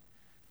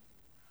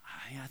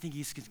 I think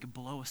he's going to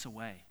blow us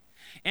away.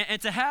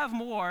 And to have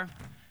more,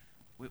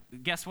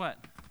 guess what?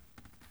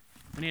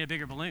 We need a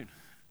bigger balloon.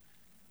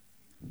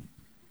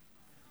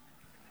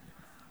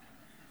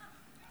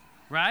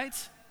 Right?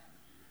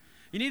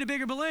 You need a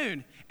bigger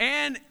balloon.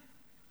 And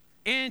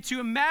to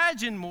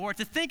imagine more,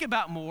 to think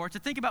about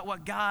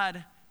what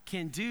God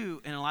can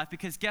do in a life,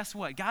 because guess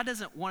what? God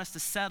doesn't want us to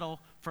settle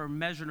for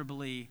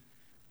immeasurably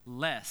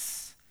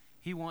less.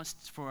 He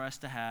wants for us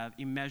to have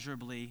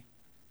immeasurably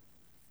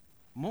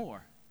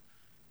more.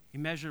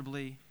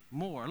 Immeasurably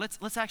more.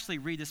 Let's actually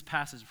read this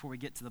passage before we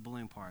get to the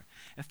balloon part.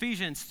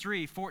 Ephesians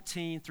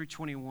 3:14 through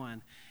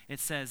 21. It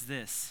says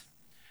this.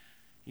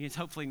 You can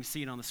hopefully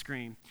see it on the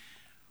screen.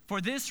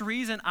 For this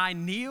reason I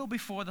kneel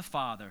before the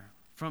Father,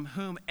 from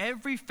whom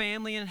every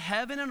family in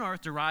heaven and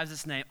earth derives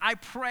its name. I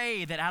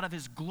pray that out of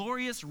his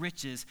glorious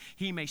riches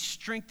he may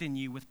strengthen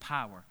you with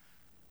power.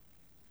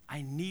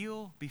 I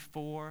kneel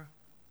before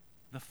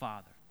the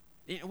Father.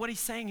 What he's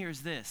saying here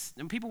is this.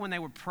 And people, when they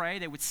would pray,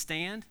 they would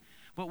stand.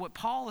 But what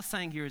Paul is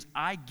saying here is,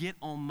 I get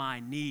on my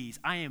knees.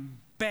 I am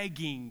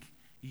begging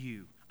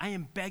you. I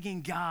am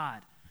begging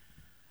God.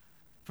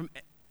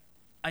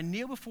 I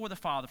kneel before the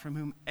Father, from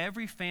whom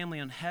every family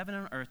on heaven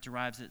and earth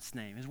derives its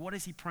name. And what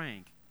is he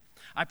praying?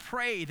 I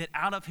pray that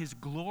out of his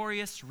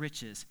glorious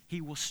riches, he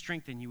will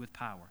strengthen you with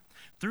power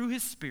through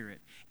his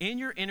Spirit in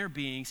your inner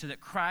being, so that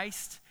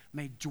Christ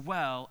may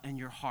dwell in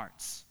your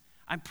hearts.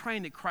 I'm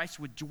praying that Christ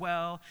would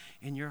dwell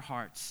in your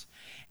hearts.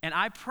 And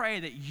I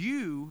pray that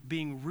you,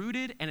 being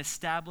rooted and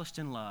established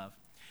in love,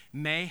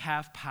 may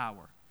have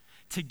power,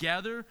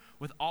 together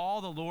with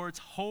all the Lord's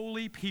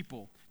holy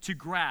people, to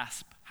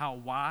grasp how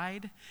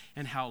wide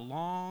and how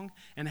long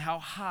and how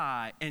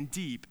high and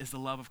deep is the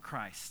love of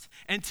Christ,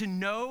 and to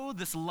know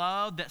this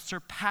love that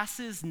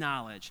surpasses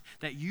knowledge,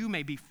 that you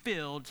may be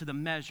filled to the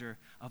measure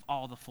of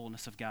all the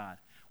fullness of God.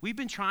 We've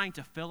been trying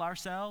to fill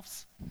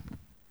ourselves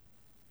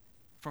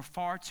for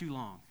far too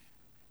long,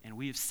 and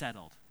we have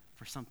settled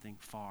for something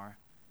far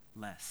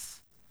less,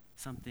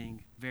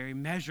 something very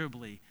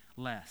measurably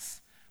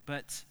less.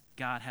 But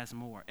God has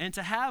more. And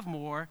to have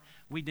more,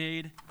 we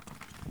need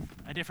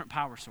a different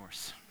power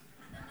source.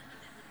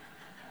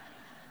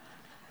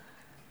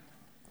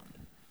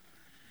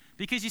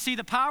 Because you see,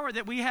 the power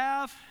that we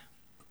have,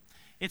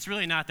 it's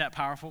really not that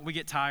powerful. We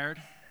get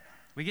tired.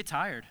 We get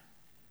tired.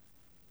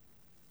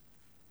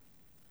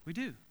 We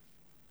do.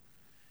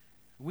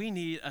 We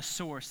need a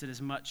source that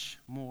is much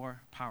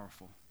more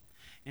powerful.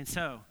 And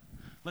so,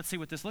 let's see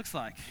what this looks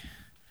like.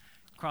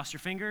 Cross your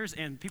fingers,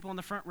 and people in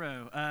the front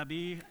row,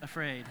 be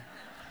afraid.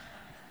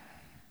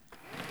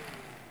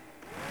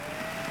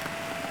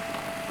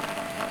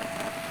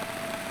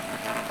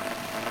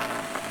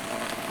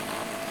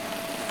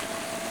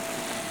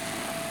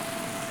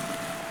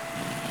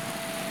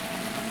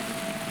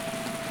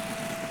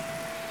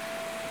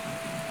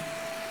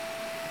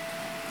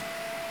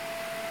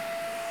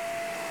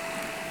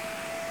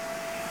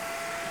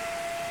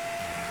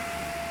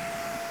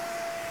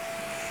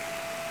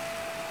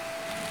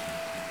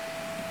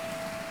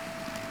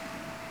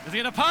 Is it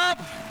gonna pump?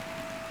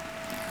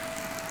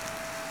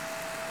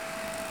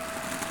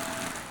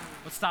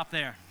 Let's stop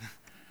there.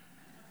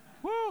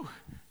 Woo!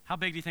 How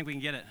big do you think we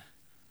can get it?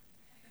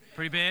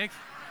 Pretty big?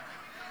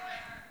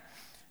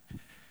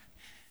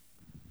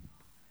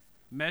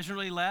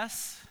 Measurably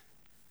less,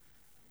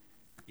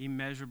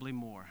 immeasurably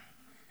more.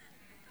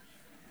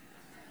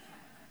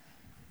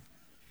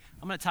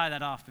 I'm gonna tie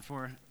that off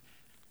before.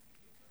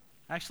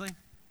 Actually,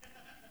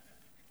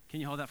 can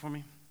you hold that for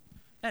me?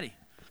 Eddie.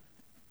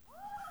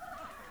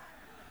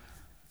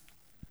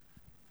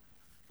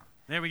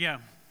 There we go.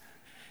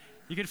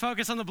 You can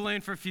focus on the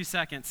balloon for a few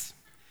seconds.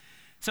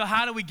 So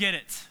how do we get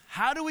it?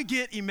 How do we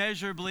get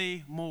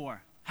immeasurably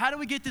more? How do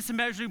we get this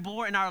immeasurably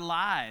more in our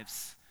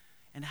lives?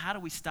 And how do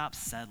we stop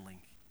settling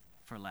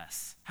for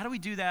less? How do we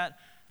do that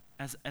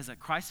as a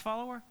Christ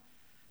follower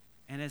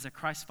and as a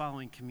Christ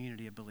following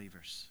community of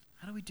believers?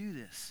 How do we do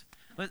this?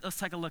 Let's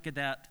take a look at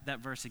that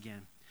verse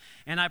again.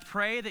 And I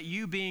pray that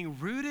you, being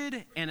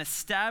rooted and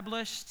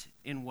established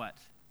in what?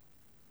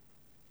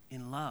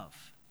 In love.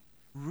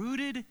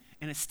 Rooted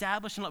and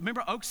established in love.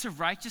 Remember Oaks of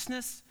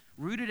Righteousness?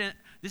 Rooted in,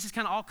 this is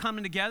kind of all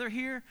coming together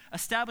here.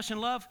 Established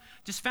in love.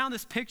 Just found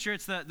this picture.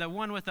 It's the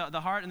one with the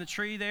heart and the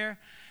tree there.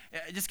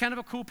 Just kind of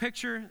a cool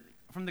picture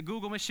from the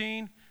Google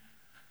machine.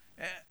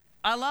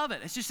 I love it.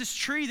 It's just this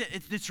tree that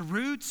its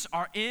roots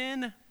are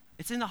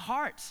it's in the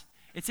heart.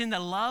 It's in the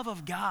love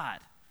of God.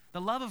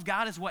 The love of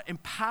God is what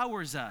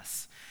empowers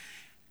us.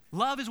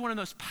 Love is one of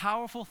the most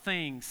powerful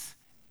things,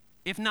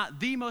 if not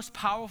the most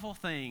powerful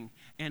thing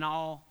in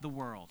all the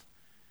world.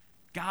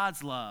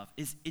 God's love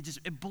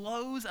it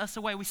blows us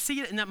away. We see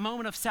it in that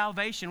moment of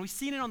salvation. We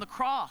see it on the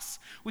cross.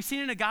 We see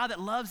it in a God that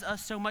loves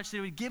us so much that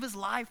he would give his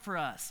life for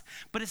us.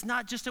 But it's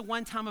not just a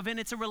one-time event.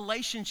 It's a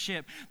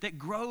relationship that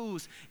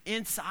grows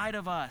inside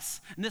of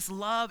us. And this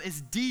love is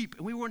deep.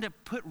 And we want to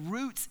put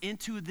roots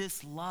into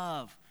this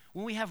love.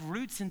 When we have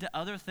roots into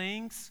other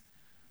things,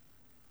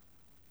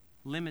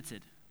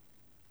 limited.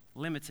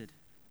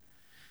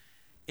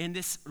 And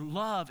this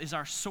love is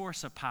our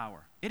source of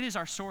power. It is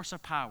our source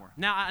of power.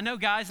 Now, I know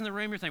guys in the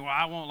room, you're thinking, well,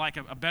 I want like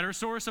a better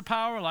source of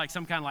power, like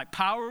some kind of like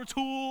power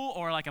tool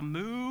or like a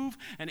move,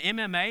 an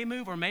MMA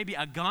move, or maybe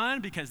a gun,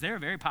 because they're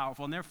very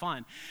powerful and they're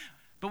fun.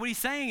 But what he's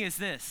saying is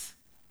this.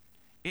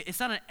 It's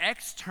not an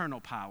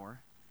external power,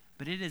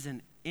 but it is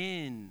an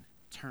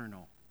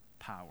internal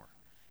power.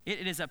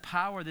 It is a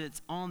power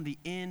that's on the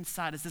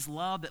inside. It's this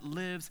love that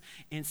lives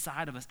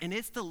inside of us. And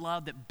it's the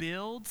love that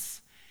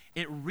builds,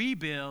 it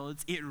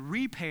rebuilds, it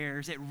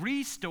repairs, it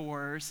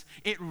restores,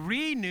 it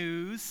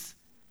renews.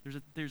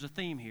 There's a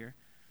theme here.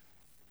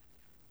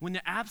 When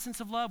the absence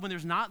of love, when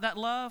there's not that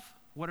love,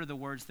 what are the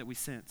words that we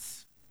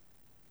sense?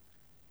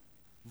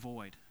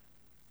 Void,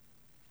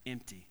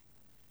 empty.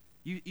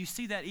 You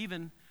see that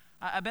even,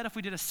 I bet if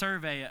we did a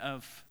survey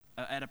of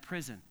at a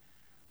prison,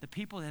 the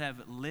people that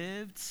have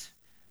lived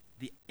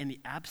in the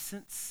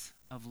absence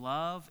of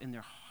love in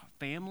their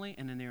family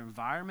and in their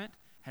environment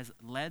has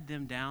led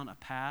them down a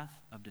path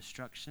of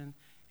destruction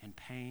and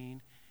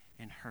pain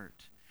and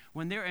hurt.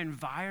 When there are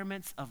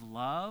environments of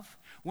love,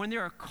 when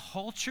there are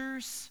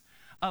cultures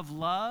of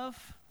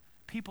love,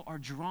 people are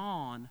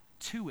drawn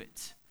to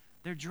it.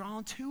 They're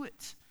drawn to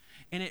it.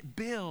 And it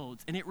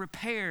builds and it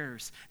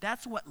repairs.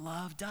 That's what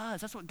love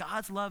does. That's what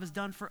God's love has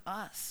done for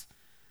us.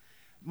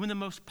 When the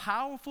most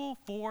powerful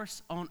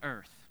force on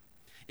earth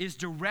is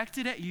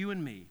directed at you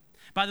and me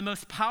by the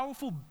most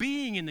powerful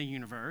being in the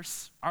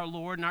universe, our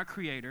Lord and our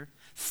Creator,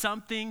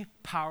 something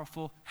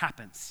powerful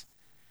happens.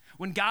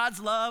 When God's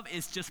love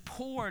is just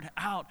poured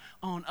out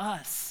on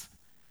us,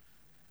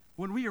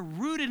 when we are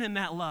rooted in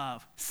that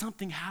love,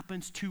 something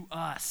happens to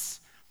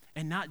us.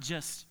 And not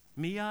just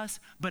me, us,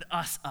 but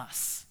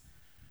us.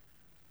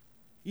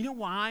 You know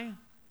why?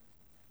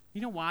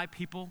 You know why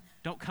people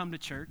don't come to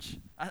church?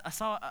 I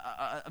saw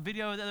a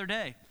video the other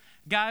day.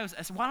 I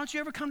said, why don't you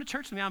ever come to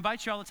church with me? I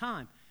invite you all the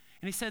time.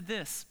 And he said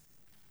this,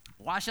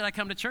 why should I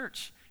come to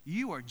church?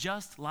 You are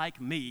just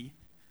like me,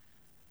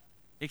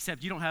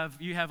 except you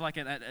have like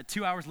a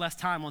 2 hours less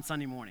time on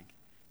Sunday morning.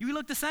 You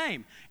look the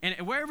same.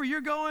 And wherever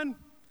you're going,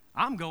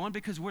 I'm going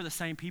because we're the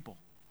same people.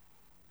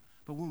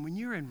 But when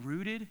you're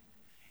rooted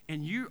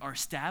and you are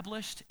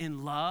established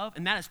in love,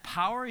 and that is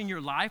power in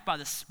your life by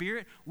the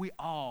Spirit, we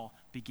all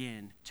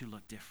begin to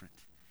look different.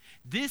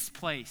 This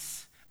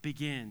place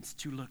begins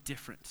to look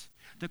different.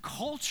 The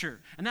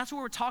culture, and that's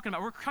what we're talking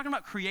about. We're talking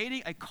about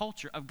creating a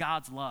culture of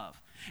God's love.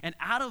 And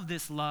out of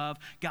this love,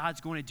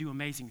 God's going to do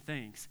amazing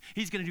things.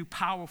 He's going to do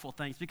powerful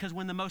things, because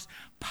when the most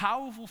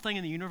powerful thing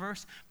in the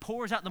universe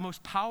pours out the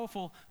most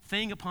powerful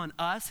thing upon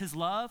us, his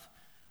love,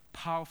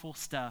 powerful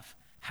stuff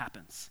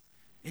happens.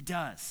 It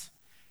does.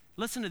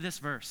 Listen to this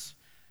verse.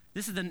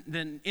 This is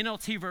the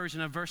NLT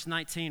version of verse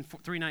 19,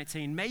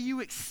 3:19. May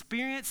you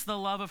experience the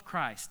love of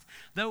Christ,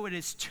 though it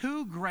is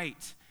too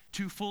great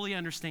to fully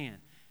understand.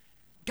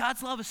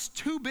 God's love is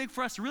too big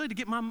for us really to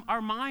get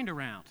our mind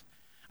around.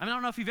 I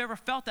don't know if you've ever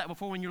felt that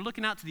before when you're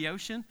looking out to the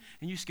ocean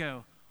and you just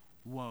go,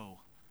 whoa.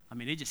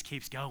 It just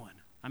keeps going.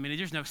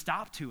 There's no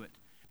stop to it.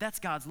 That's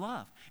God's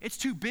love. It's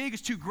too big,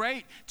 it's too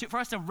great for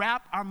us to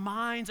wrap our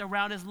minds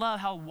around his love,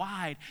 how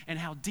wide and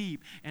how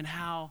deep and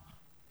how,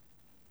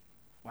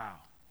 wow.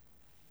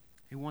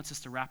 He wants us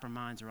to wrap our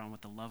minds around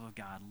what the love of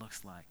God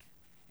looks like.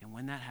 And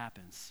when that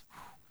happens,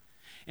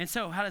 and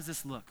so how does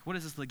this look? What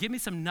does this look? Give me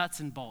some nuts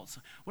and bolts.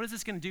 What is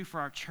this going to do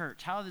for our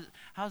church? How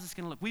is this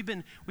going to look? We've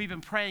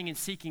been praying and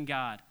seeking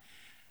God.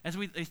 As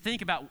we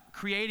think about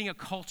creating a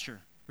culture,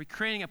 we're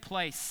creating a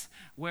place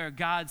where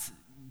God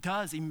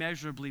does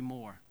immeasurably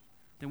more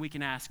than we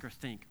can ask or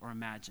think or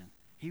imagine.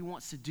 He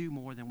wants to do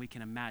more than we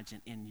can imagine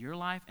in your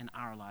life and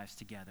our lives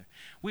together.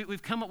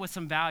 We've come up with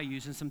some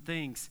values and some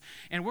things,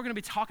 and we're going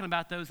to be talking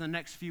about those in the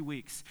next few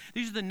weeks.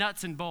 These are the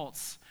nuts and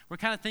bolts. We're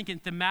kind of thinking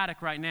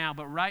thematic right now,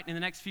 but right in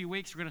the next few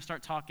weeks, we're going to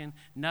start talking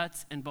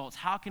nuts and bolts.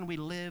 How can we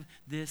live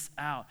this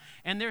out?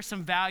 And there's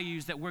some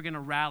values that we're going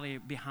to rally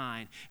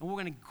behind, and we're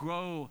going to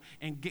grow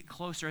and get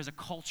closer as a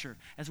culture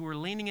as we're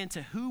leaning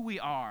into who we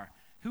are,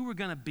 who we're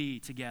going to be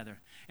together.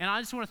 And I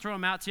just want to throw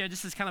them out to you.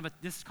 This is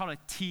called a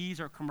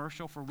tease or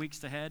commercial for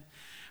weeks ahead.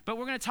 But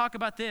we're going to talk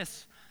about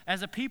this.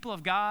 As a people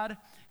of God,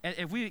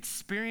 if we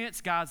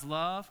experience God's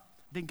love,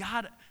 then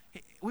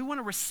we want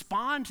to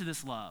respond to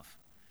this love.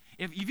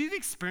 If you've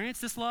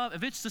experienced this love,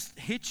 if it's just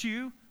hit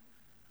you,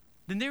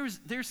 then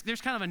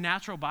there's kind of a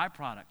natural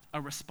byproduct,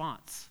 a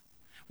response.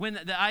 When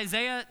the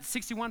Isaiah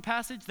 61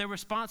 passage, their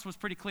response was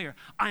pretty clear.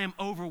 I am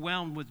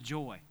overwhelmed with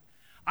joy.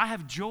 I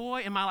have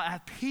joy in my life. I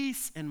have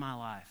peace in my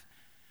life.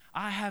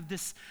 I have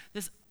this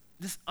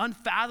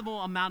unfathomable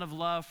amount of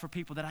love for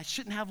people that I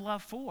shouldn't have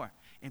love for.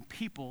 And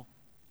people,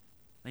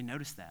 they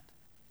notice that.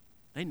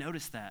 They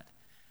notice that.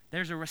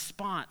 There's a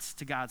response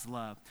to God's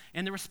love.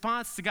 And the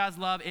response to God's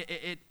love,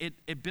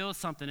 it builds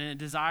something and a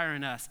desire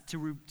in us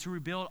to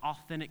rebuild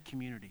authentic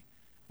community.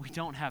 We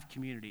don't have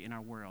community in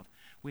our world.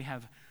 We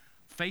have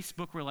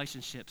Facebook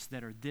relationships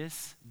that are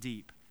this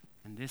deep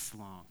and this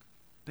long.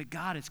 But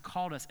God has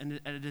called us and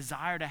a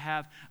desire to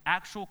have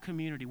actual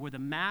community where the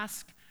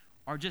masks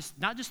are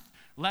not just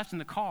left in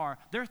the car,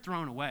 they're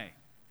thrown away.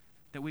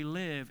 That we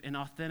live in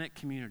authentic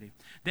community.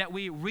 That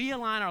we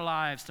realign our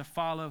lives to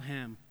follow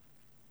him.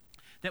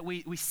 That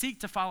we seek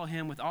to follow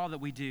him with all that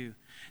we do.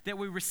 That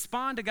we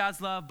respond to God's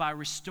love by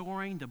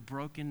restoring the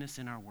brokenness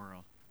in our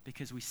world.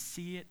 Because we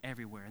see it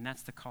everywhere. And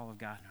that's the call of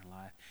God in our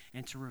life.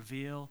 And to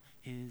reveal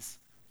his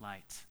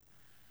light.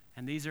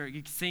 And these are,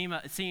 you can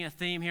seeing a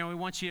theme here.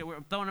 We're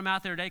throwing them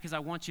out there today because I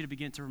want you to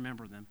begin to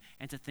remember them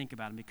and to think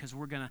about them, because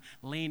we're going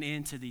to lean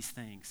into these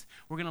things.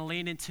 We're going to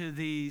lean into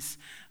these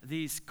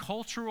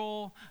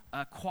cultural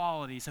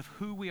qualities of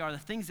who we are, the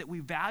things that we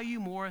value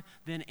more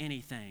than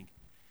anything.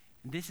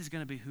 And this is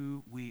going to be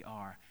who we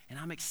are. And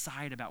I'm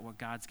excited about what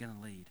God's going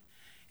to lead.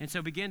 And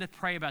so begin to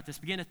pray about this.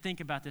 Begin to think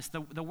about this.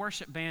 The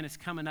worship band is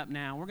coming up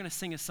now. We're going to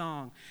sing a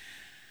song.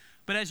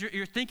 But as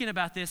you're thinking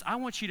about this, I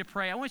want you to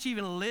pray. I want you to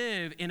even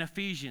live in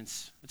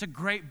Ephesians. It's a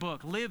great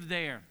book. Live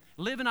there.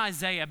 Live in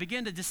Isaiah.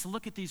 Begin to just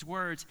look at these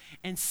words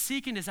and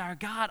seek and desire,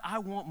 God, I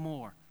want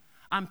more.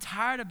 I'm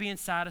tired of being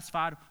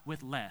satisfied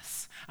with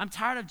less. I'm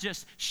tired of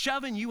just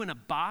shoving you in a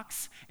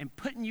box and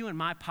putting you in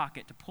my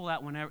pocket to pull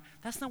out whenever.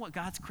 That's not what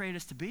God's created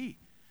us to be.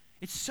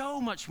 It's so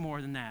much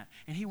more than that.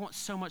 And he wants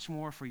so much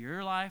more for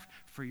your life,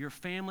 for your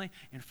family,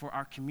 and for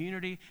our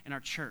community and our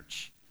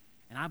church.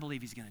 And I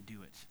believe he's going to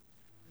do it.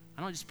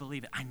 I don't just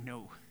believe it. I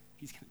know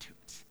he's going to do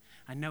it.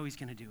 I know he's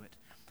going to do it.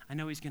 I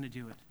know he's going to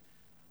do it.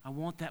 I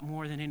want that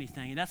more than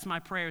anything. And that's my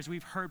prayer as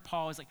we've heard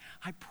Paul. Is like,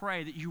 I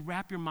pray that you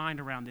wrap your mind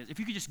around this. If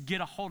you could just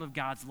get a hold of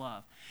God's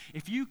love.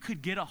 If you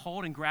could get a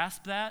hold and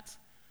grasp that,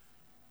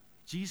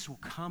 Jesus will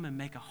come and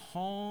make a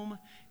home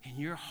in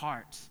your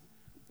heart.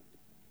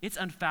 It's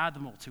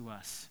unfathomable to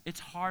us. It's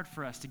hard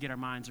for us to get our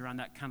minds around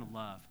that kind of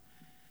love.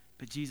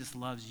 But Jesus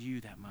loves you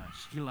that much.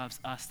 He loves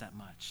us that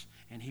much.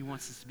 And he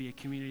wants us to be a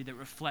community that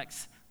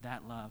reflects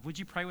that love. Would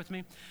you pray with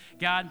me?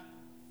 God,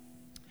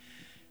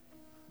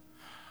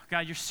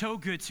 you're so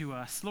good to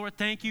us. Lord,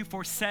 thank you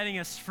for setting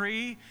us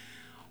free.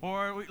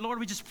 Or, Lord,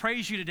 we just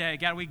praise you today.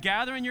 God, we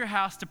gather in your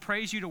house to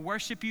praise you, to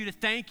worship you, to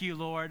thank you,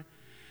 Lord.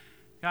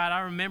 God,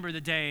 I remember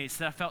the days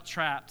that I felt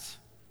trapped,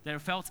 that I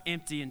felt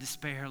empty and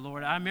despair,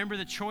 Lord. I remember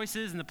the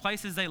choices and the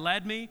places they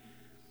led me,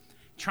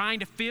 trying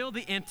to fill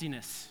the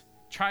emptiness,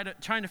 trying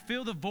to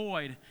fill the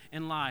void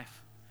in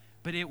life.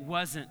 But it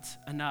wasn't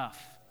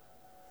enough.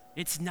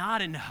 It's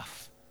not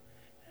enough.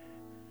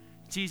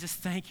 Jesus,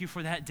 thank you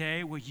for that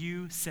day where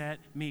you set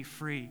me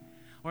free.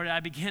 Lord,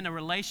 I begin a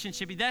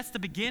relationship. That's the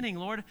beginning,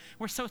 Lord.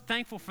 We're so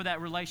thankful for that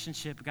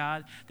relationship,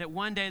 God, that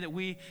one day that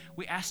we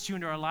asked you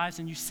into our lives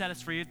and you set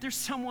us free. If there's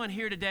someone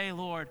here today,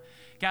 Lord,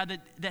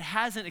 God, that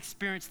hasn't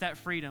experienced that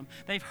freedom,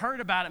 they've heard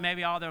about it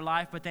maybe all their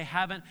life, but they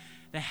haven't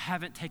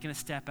taken a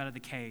step out of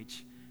the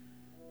cage.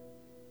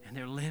 And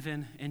they're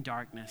living in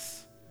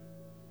darkness.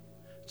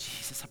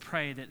 Jesus, I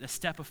pray that the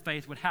step of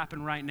faith would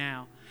happen right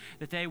now,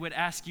 that they would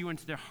ask you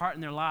into their heart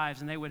and their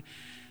lives, and they would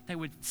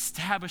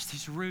establish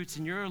these roots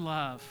in your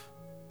love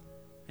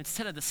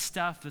instead of the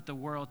stuff that the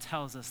world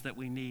tells us that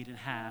we need and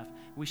have,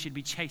 we should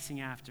be chasing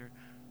after.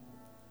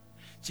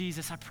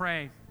 Jesus, I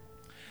pray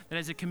that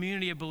as a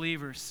community of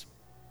believers,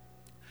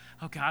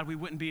 oh God, we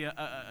wouldn't be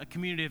a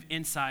community of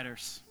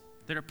insiders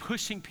that are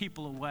pushing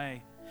people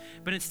away,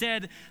 but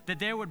instead that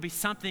there would be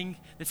something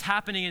that's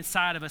happening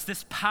inside of us,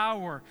 this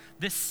power,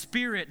 this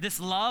spirit, this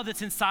love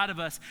that's inside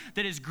of us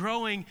that is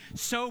growing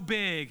so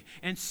big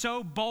and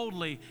so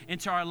boldly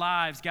into our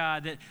lives,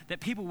 God, that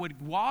people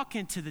would walk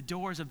into the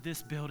doors of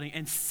this building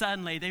and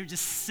suddenly they would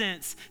just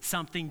sense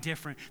something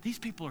different. These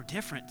people are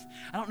different.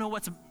 I don't know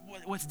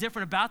what's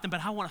different about them,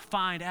 but I want to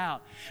find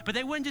out. But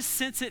they wouldn't just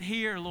sense it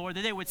here, Lord,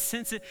 that they would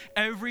sense it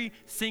every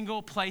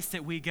single place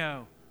that we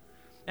go.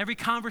 Every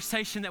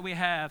conversation that we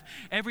have,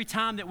 every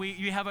time that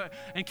you have an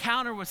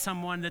encounter with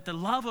someone, that the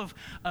love of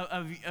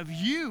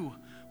you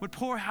would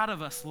pour out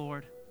of us,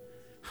 Lord.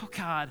 Oh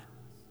God,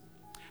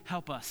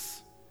 help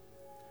us.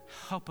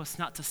 Help us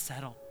not to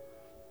settle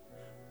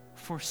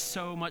for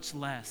so much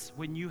less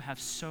when you have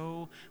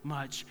so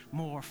much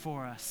more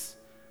for us.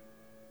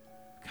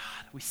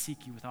 God, we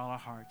seek you with all our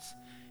hearts.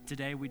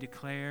 Today we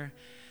declare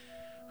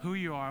who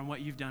you are and what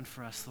you've done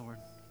for us, Lord.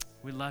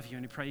 We love you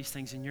and we pray these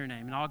things in your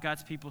name. And all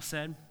God's people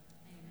said,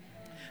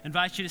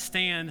 invite you to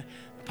stand.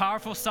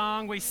 Powerful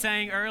song we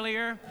sang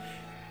earlier.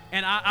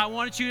 And I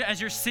want you, as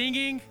you're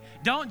singing,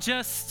 don't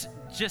just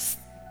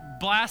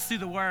blast through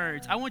the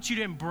words. I want you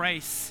to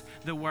embrace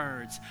the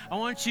words. I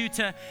want you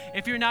to,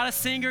 if you're not a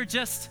singer,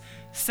 just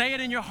say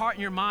it in your heart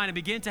and your mind and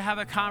begin to have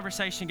a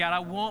conversation. God, I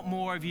want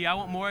more of you. I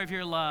want more of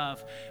your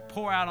love.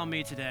 Pour out on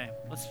me today.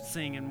 Let's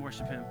sing and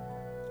worship him.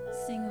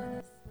 Sing with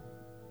us.